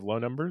generally give low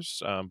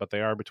numbers, but they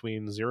are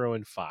between 0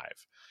 and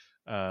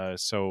 5.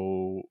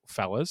 So,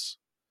 fellas,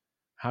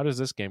 how does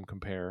this game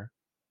compare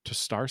to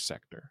Star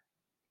Sector?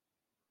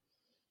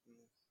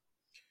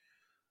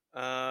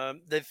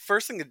 The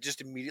first thing that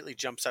just immediately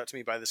jumps out to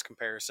me by this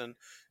comparison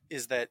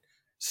is that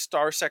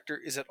Star Sector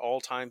is at all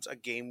times a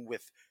game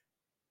with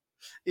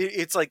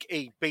it's like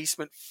a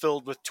basement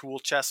filled with tool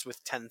chests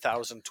with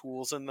 10,000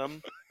 tools in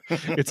them.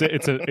 It's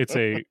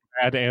a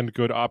bad and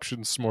good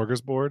options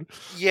smorgasbord.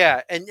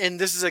 Yeah, and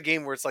this is a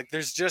game where it's like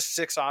there's just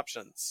 6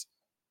 options.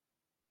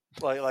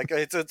 Like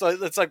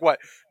it's like what?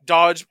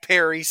 Dodge,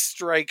 parry,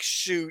 strike,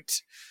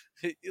 shoot,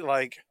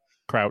 like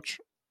crouch.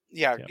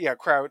 Yeah,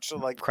 crouch. So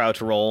like crouch,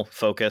 roll,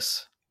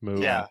 focus, move.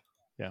 Yeah.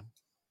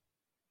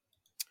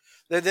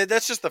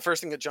 That's just the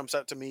first thing that jumps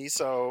out to me.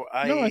 So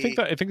I think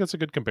that's a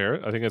good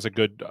compare. I think that's a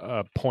good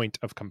point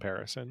of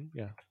comparison.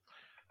 Yeah.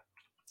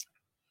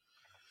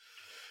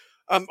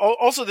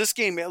 Also, this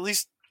game, at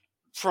least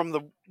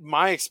from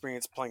my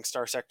experience playing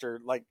Star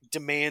Sector, like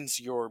demands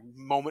your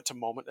moment to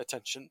moment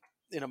attention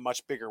in a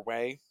much bigger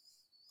way.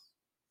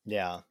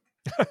 Yeah.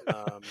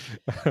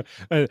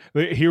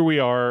 Here we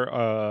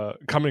are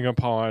coming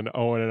upon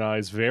Owen and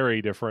I's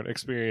very different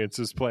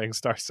experiences playing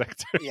Star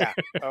Sector. Yeah.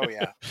 Oh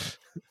yeah.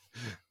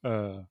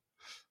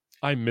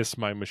 I miss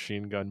my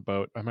machine gun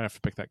boat. I might have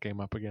to pick that game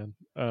up again.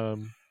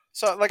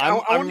 So like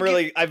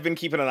I've been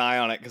keeping an eye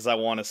on it because I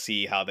want to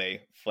see how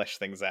they flesh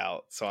things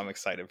out. So I'm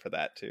excited for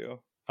that too.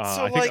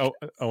 So, I think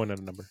like- Owen had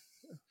a number.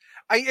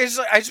 I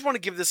just want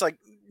to give this like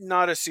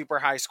not a super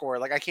high score.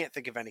 Like I can't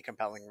think of any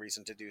compelling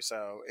reason to do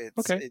so.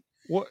 Okay.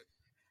 What?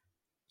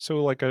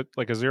 So like a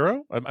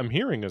 0? I'm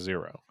hearing a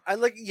 0.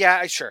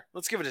 Sure.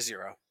 Let's give it a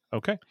 0.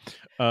 Okay.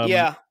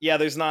 Yeah.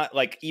 There's not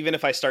like, even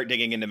if I start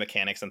digging into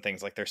mechanics and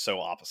things, like they're so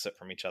opposite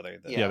from each other.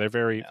 That, Yeah, they're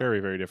very, very,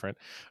 very different.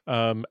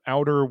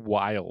 Outer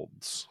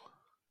Wilds.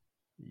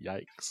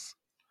 Yikes.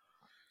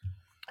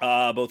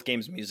 Both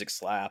games' music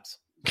slaps.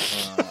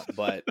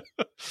 But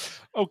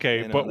okay,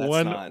 you know, but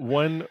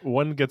that's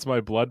one gets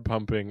my blood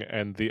pumping,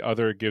 and the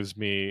other gives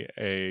me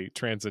a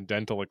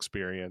transcendental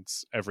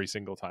experience every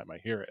single time I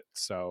hear it.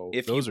 So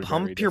if those you are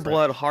pump very your different.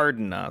 blood hard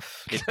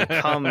enough, it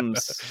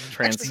becomes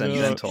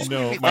transcendental.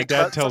 No, my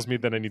dad tells me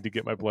that I need to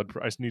get my blood.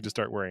 I need to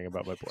start worrying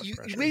about my blood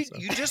pressure.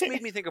 You just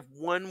made me think of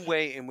one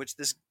way in which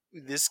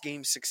this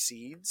game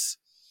succeeds,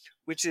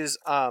 which is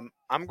I'm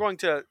going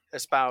to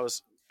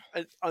espouse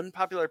an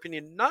unpopular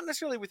opinion, not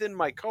necessarily within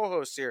my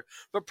co-host here,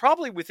 but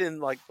probably within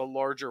like the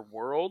larger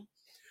world,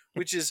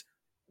 which is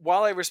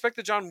while I respect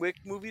the John Wick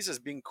movies as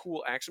being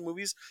cool action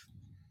movies,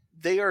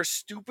 they are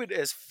stupid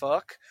as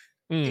fuck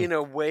in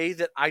a way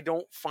that I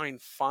don't find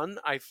fun.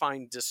 I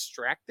find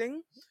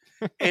distracting.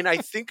 And I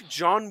think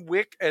John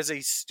Wick as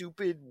a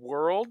stupid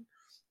world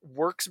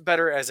works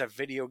better as a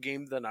video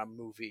game than a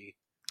movie.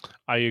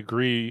 I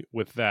agree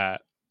with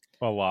that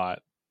a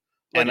lot.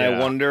 And I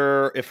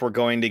wonder if we're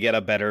going to get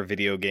a better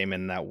video game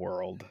in that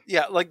world.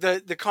 Yeah, like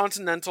the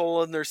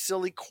Continental and their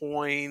silly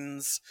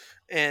coins,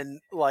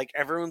 and like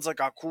everyone's like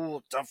a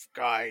cool tough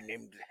guy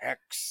named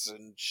Hex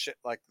and shit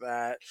like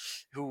that,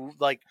 who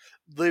like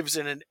lives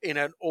in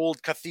an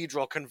old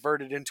cathedral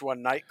converted into a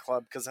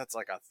nightclub because that's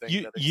like a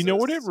thing. You know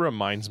what it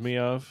reminds me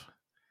of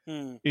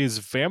is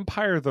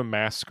Vampire the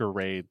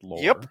Masquerade lore.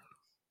 Yep.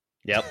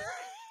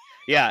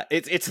 Yeah,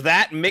 it's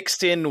that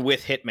mixed in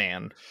with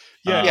Hitman.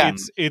 Yeah,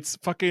 it's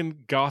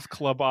fucking goth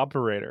club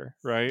operator,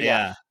 right?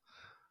 Yeah.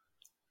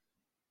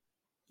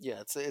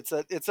 Yeah, it's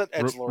that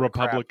edgelord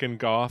Republican crap.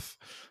 goth.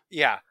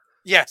 Yeah.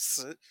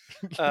 Yes.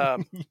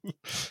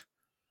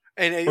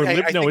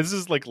 This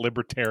is like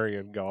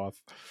libertarian goth.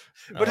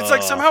 But it's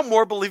like somehow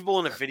more believable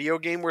in a video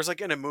game, whereas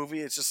like in a movie,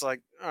 it's just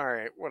like, all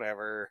right,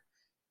 whatever.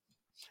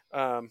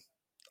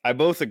 I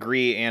both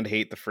agree and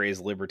hate the phrase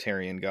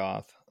libertarian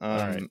goth. All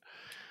right.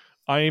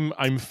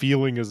 I'm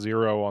feeling a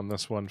 0 on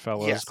this one,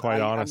 fellas. Yes, quite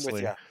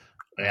honestly. I'm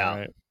with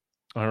yeah.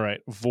 All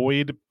right.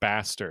 Void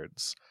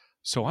Bastards.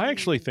 So I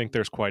actually think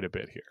there's quite a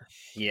bit here.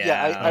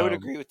 Yeah, I would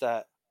agree with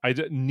that.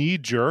 Knee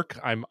jerk.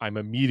 I'm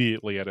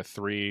immediately at a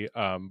 3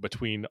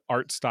 between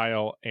art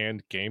style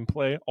and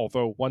gameplay.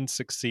 Although one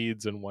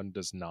succeeds and one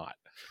does not.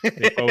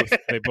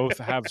 They both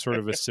have sort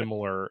of a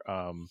similar.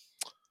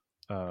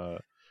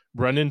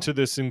 Run into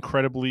this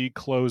incredibly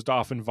closed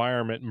off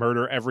environment,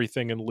 murder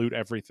everything and loot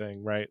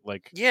everything, right?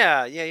 Like,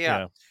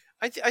 yeah.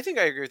 I think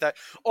I agree with that.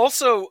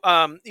 Also,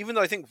 even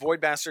though I think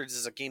Void Bastards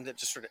is a game that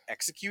just sort of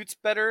executes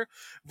better,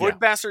 Void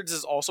Bastards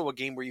is also a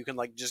game where you can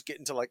like just get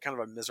into like kind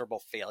of a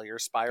miserable failure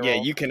spiral.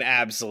 Yeah, you can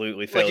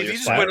absolutely fail. Like if you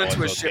just went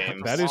into a ship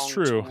with that is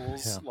true.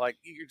 Tools, like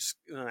you're just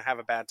gonna have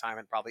a bad time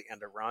and probably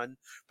end a run.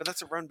 But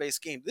that's a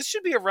run-based game. This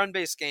should be a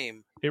run-based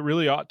game. It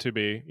really ought to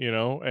be,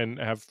 and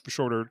have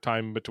shorter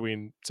time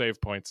between save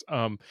points.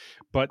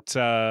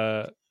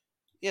 So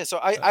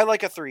I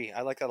like a 3.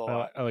 I like that a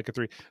lot. I like a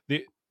 3.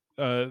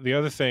 The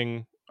other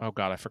thing, oh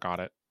god, I forgot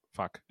it.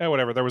 Fuck.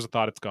 Whatever. There was a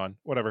thought. It's gone.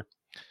 Whatever.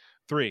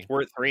 3.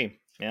 We're at 3.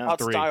 Yeah.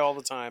 Thoughts 3. die all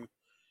the time.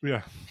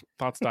 Yeah.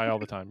 Thoughts die all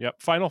the time.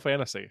 Yep. Final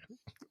Fantasy.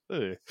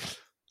 Ugh.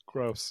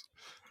 Gross.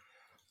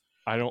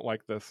 I don't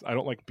like this. I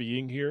don't like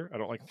being here. I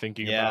don't like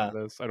thinking about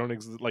this. I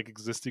don't like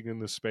existing in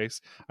this space.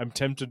 I'm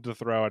tempted to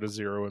throw out a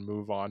 0 and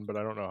move on, but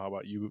I don't know how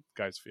about you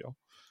guys feel.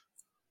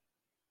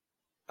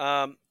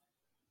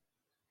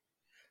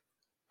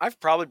 I've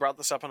probably brought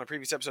this up on a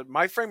previous episode.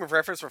 My frame of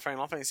reference for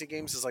Final Fantasy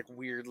games is like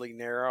weirdly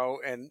narrow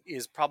and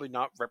is probably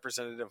not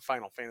representative of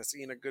Final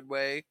Fantasy in a good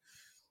way.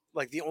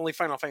 Like the only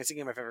Final Fantasy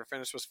game I've ever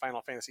finished was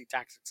Final Fantasy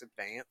Tactics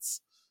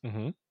Advance.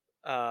 Mm-hmm.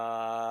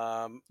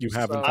 You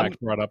have in fact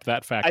brought up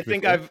that fact. I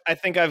think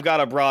I've got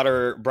a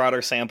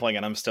broader sampling,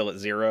 and I'm still at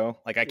 0.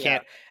 Like I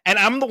can't, and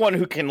I'm the one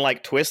who can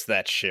like twist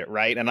that shit,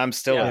 right? And I'm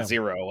still at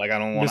 0. Like I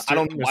don't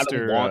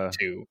want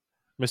to.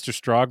 Mr.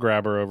 Straw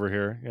Grabber over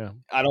here. Yeah.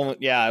 I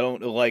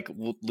don't like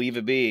leave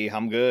it be.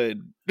 I'm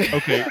good.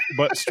 Okay,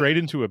 but straight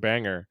into a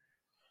banger.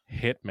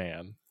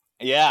 Hitman.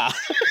 Yeah.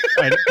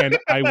 and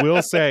I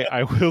will say,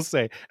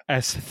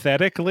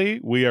 aesthetically,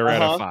 we are at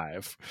a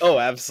 5. Oh,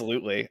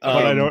 absolutely.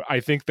 But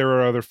I think there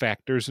are other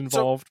factors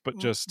involved, but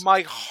just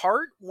my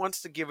heart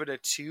wants to give it a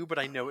 2, but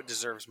I know it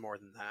deserves more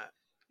than that.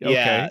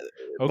 Yeah.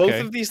 Okay. Both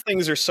of these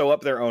things are so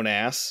up their own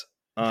ass.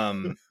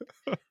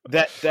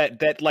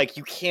 That like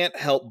you can't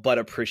help but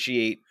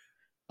appreciate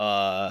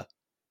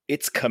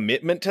its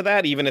commitment to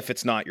that, even if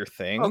it's not your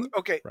thing.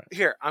 Okay, right.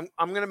 Here I'm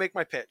gonna make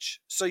my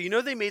pitch. So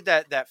they made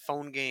that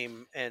phone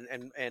game and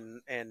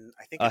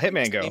I think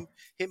Hitman Go.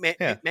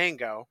 Hitman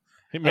Go,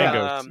 Hitman Um,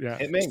 Ghosts. Yeah.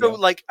 Hitman So, Go.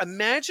 like,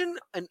 imagine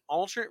an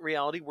alternate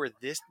reality where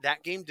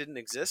that game didn't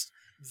exist.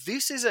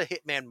 This is a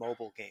Hitman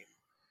mobile game,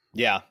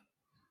 Yeah.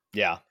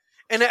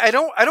 and I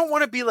don't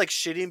want to be like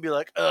shitty and be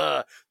like,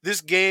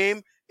 this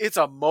game, it's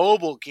a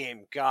mobile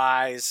game,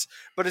 guys.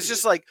 But it's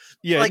just like,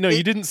 Yeah. like No, it-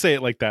 you didn't say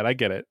it like that. I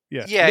get it.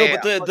 Yeah. yeah, No,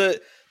 yeah,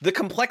 but the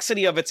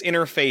complexity of its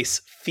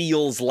interface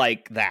feels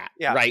like that,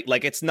 Yeah. right?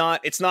 Like it's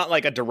not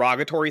like a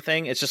derogatory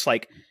thing. It's just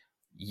like,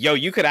 yo,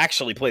 you could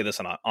actually play this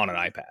on an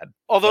iPad.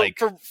 Although like-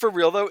 for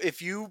real though,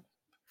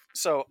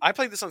 so I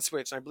played this on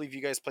Switch, and I believe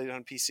you guys played it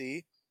on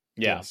PC.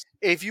 Yeah. Yes.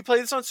 If you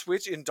play this on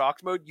Switch in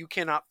docked mode, you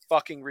cannot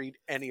fucking read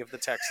any of the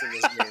text in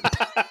this game.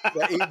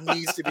 Yeah, it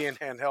needs to be in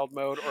handheld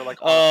mode or like.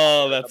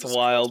 Oh, on a that's screen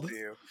wild. to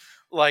you.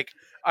 Like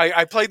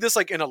I played this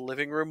like in a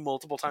living room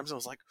multiple times, and I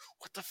was like,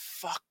 "What the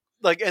fuck?"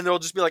 Like, and there'll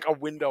just be like a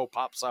window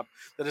pops up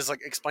that is like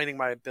explaining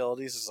my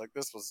abilities. It's like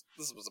this was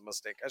a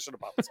mistake. I should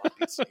have bought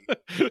this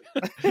on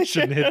PC.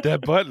 Shouldn't hit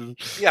that button.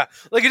 Yeah,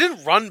 like it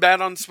didn't run bad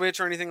on Switch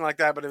or anything like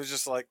that, but it was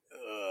just like,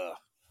 ugh.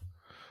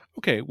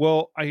 Okay,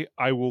 well,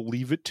 I will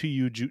leave it to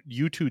you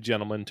two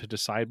gentlemen to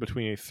decide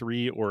between a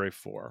 3 or a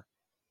 4.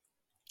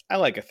 I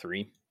like a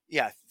 3.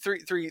 Yeah,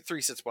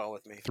 three sits well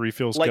with me. 3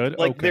 feels Like good.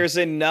 like Okay. there's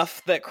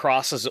enough that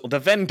crosses the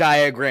Venn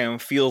diagram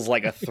feels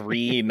like a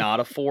 3,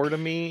 not a 4 to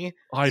me.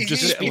 I just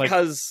just Just like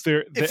because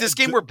If this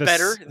game were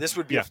better, this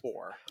would be yeah. a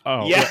 4.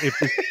 Oh, Yeah. yeah.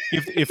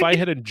 If I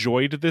had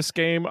enjoyed this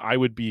game, I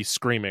would be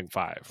screaming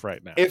 5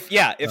 right now.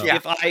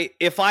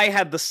 if I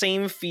had the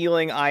same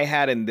feeling I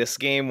had in this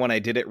game when I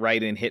did it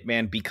right in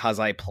Hitman because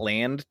I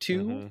planned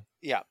to, Mhm.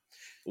 Yeah.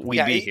 we'd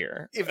Yeah, be it-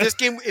 here. If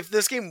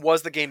this game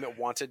was the game it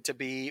wanted to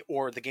be,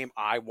 or the game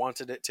I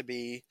wanted it to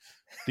be,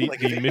 The, like-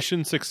 the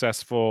mission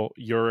successful,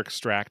 you're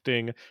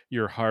extracting,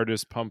 your heart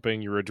is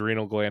pumping, your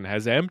adrenal gland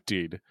has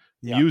emptied.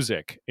 Yeah.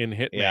 Music in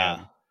Hitman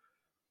Yeah.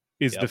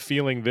 is Yep. the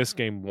feeling this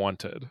game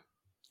wanted.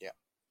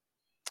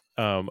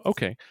 Yeah.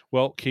 Okay.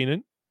 Well,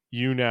 Keenan,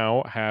 you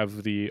now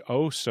have the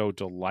oh so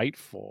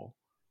delightful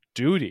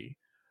duty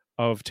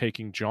of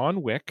taking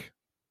John Wick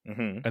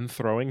Mm-hmm. and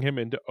throwing him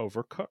into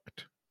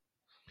Overcooked.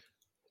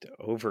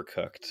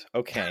 Overcooked.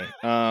 Okay.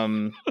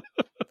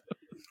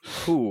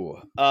 Who?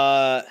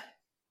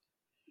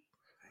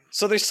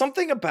 So there's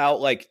something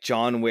about like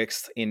John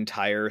Wick's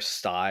entire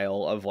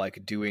style of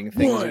like doing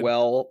things One.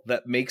 well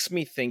that makes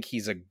me think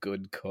he's a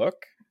good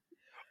cook.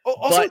 Oh,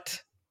 also,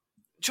 But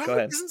John go Wick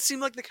ahead. doesn't seem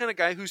like the kind of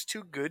guy who's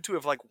too good to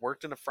have like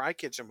worked in a fry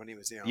kitchen when he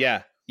was young.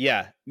 yeah.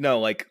 No,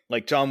 like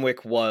John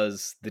Wick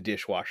was the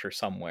dishwasher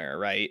somewhere,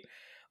 right?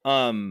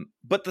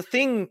 But the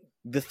thing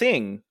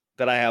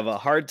that I have a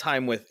hard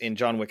time with in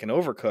John Wick and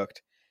Overcooked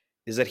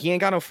is that he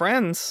ain't got no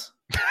friends.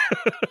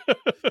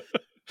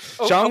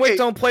 Oh, John okay. Wick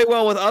don't play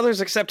well with others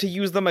except to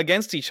use them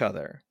against each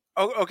other.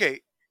 Oh, okay.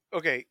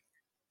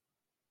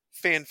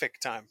 Fanfic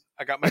time.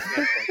 I got my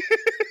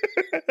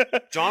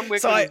fanfic. John Wick.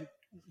 So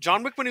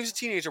John Wick, when he was a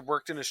teenager,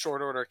 worked in a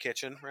short order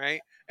kitchen,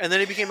 right? And then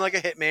he became like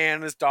a hitman.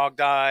 And his dog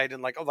died,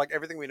 and like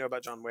everything we know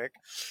about John Wick.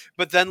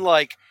 But then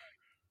like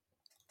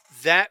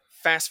that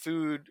fast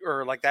food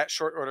or like that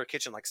short order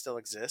kitchen like still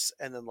exists,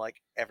 and then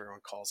like everyone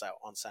calls out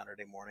on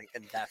Saturday morning,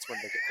 and that's when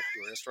they get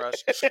the tourist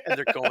rush, and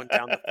they're going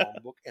down the phone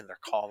book and they're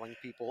calling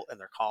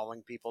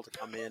people to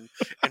come in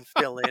and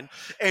fill in,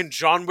 and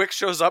John Wick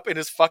shows up in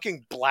his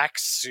fucking black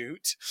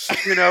suit,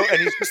 and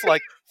he's just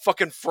like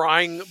fucking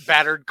frying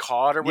battered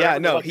cod or whatever. Yeah,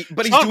 no, Like,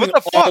 but he's John, doing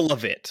what the fuck? all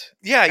of it.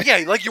 yeah,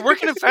 like you're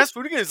working in fast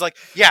food again. It's like,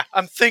 yeah,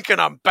 I'm thinking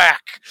I'm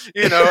back,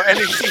 and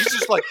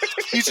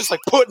he's just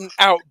like putting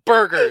out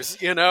burgers,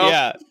 Yeah,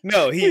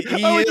 no, he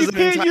Oh, is you an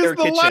can't entire use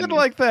the line kitchen.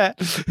 like that.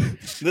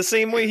 The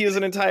same way he is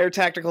an entire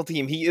tactical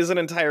team, he is an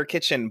entire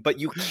kitchen. But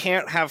you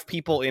can't have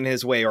people in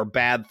his way, or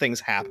bad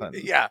things happen.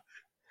 Yeah,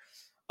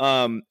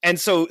 And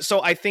so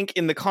I think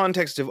in the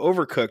context of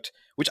Overcooked,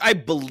 which I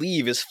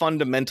believe is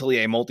fundamentally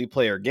a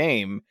multiplayer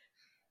game,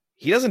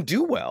 he doesn't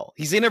do well.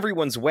 He's in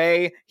everyone's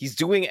way. He's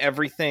doing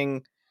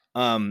everything.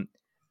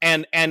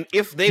 And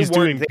if they He's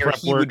weren't doing there, prep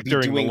he would work be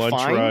during the doing lunch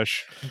fine.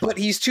 rush. But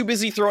he's too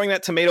busy throwing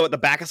that tomato at the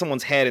back of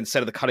someone's head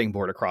instead of the cutting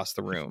board across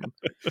the room.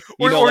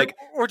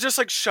 or just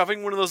like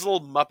shoving one of those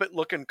little Muppet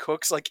looking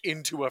cooks like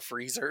into a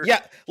freezer.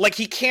 Yeah, like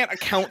he can't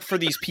account for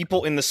these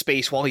people in the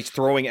space while he's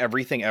throwing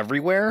everything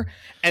everywhere.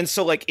 And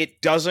so like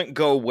it doesn't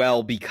go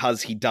well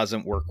because he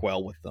doesn't work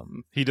well with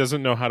them. He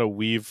doesn't know how to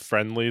weave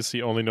friendlies.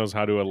 He only knows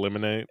how to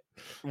eliminate.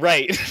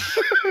 Right.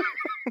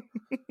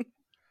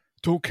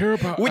 Don't care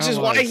about Which is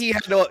why allies.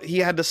 he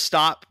had to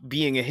stop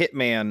being a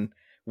hitman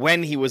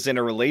when he was in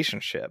a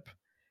relationship.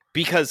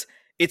 Because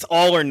it's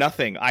all or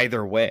nothing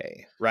either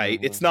way, right?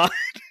 Mhm. It's not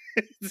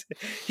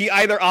he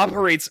either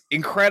operates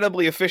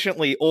incredibly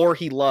efficiently or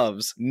he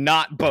loves,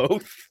 not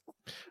both.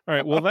 All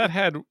right. Well,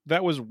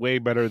 that was way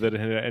better than it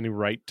had any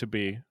right to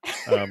be.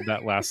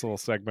 That last little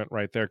segment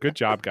right there. Good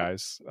job,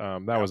 guys.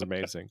 That was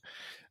amazing.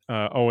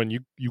 Owen,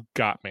 you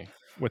got me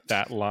with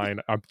that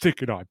line. I'm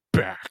thinking I'm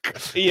back.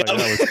 Yeah. Like,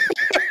 that was-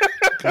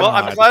 Well,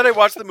 I'm God. glad I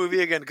watched the movie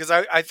again because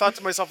I thought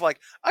to myself like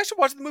I should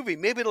watch the movie.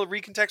 Maybe it'll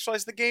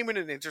recontextualize the game in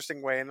an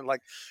interesting way. And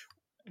like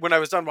when I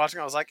was done watching,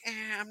 I was like,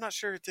 I'm not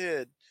sure it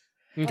did.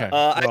 Okay.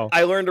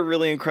 I learned a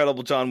really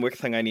incredible John Wick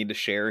thing I need to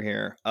share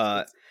here.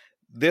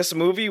 This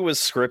movie was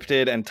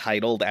scripted and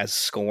titled as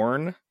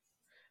Scorn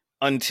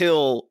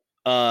until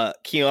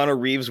Keanu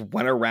Reeves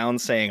went around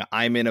saying,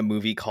 I'm in a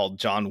movie called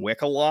John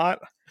Wick a lot.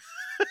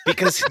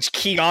 Because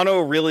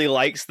Keanu really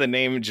likes the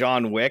name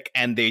John Wick,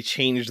 and they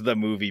changed the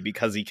movie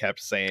because he kept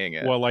saying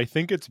it. Well, I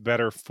think it's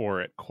better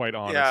for it, quite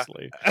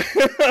honestly.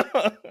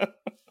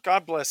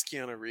 God bless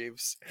Keanu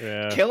Reeves.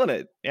 Yeah. Killing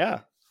it. Yeah.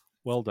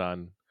 Well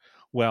done.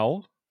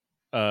 Well,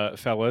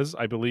 fellas,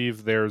 I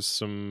believe there's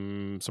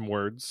some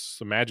words,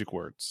 some magic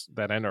words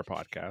that end our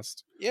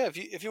podcast. Yeah,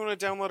 if you want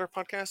to download our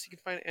podcast, you can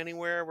find it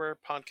anywhere where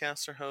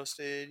podcasts are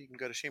hosted. You can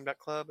go to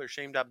shame.club or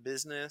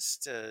shame.business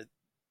to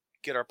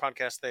get our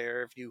podcast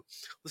there. If you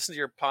listen to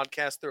your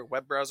podcast through a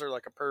web browser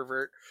like a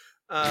pervert,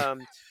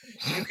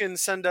 you can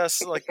send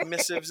us like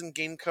missives and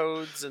game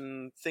codes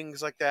and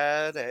things like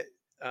that at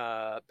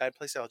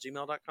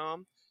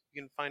badplaystyle@gmail.com.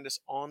 You can find us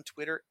on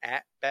Twitter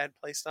at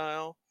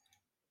badplaystyle.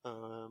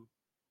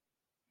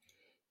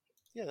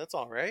 Yeah, that's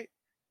all right.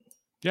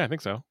 Yeah, I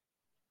think so.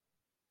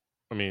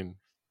 I mean,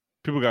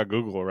 people got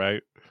Google,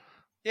 right?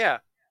 Yeah.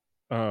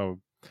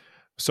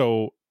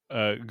 So,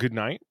 good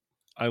night.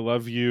 I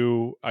love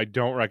you. I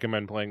don't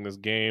recommend playing this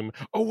game.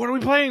 Oh, what are we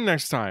playing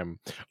next time?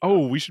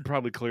 Oh, we should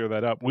probably clear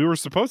that up. We were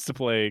supposed to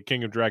play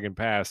King of Dragon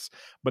Pass,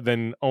 but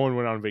then Owen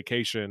went on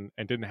vacation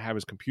and didn't have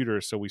his computer,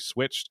 so we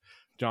switched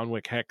John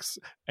Wick Hex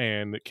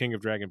and King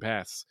of Dragon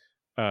Pass.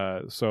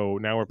 So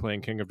now we're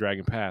playing King of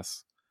Dragon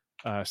Pass.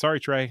 Sorry,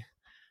 Trey.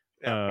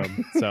 Yeah.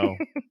 So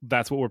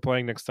that's what we're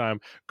playing next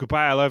time.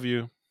 Goodbye. I love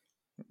you.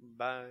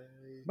 Bye.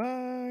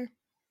 Bye.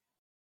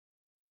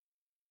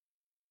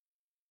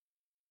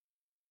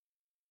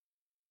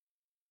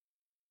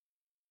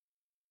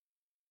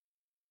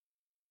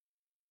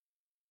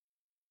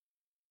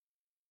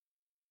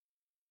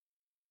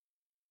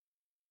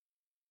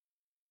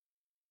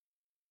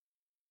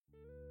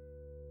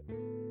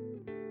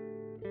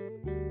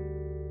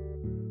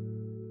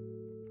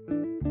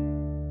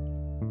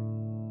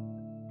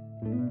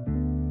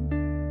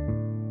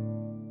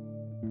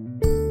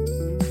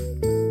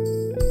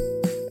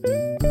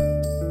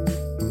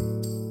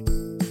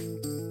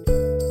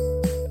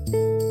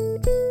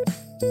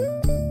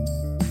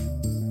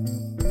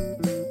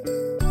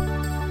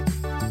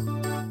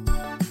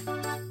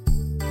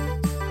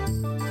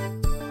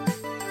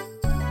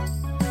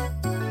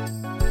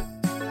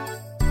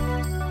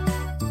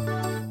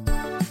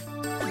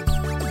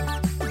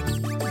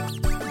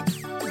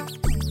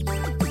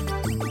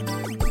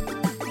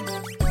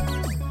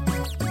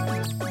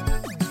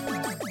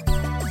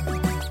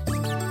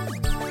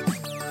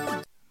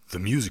 The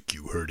music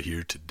you heard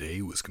here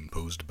today was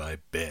composed by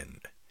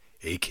Ben,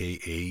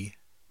 aka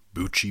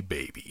Bucci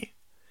Baby.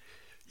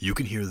 You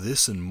can hear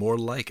this and more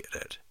like it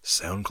at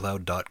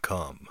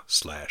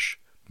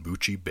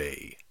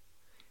soundcloud.com/BucciBae.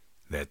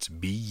 That's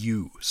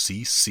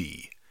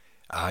BucciBae.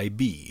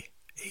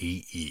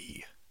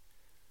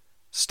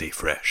 Stay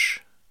fresh.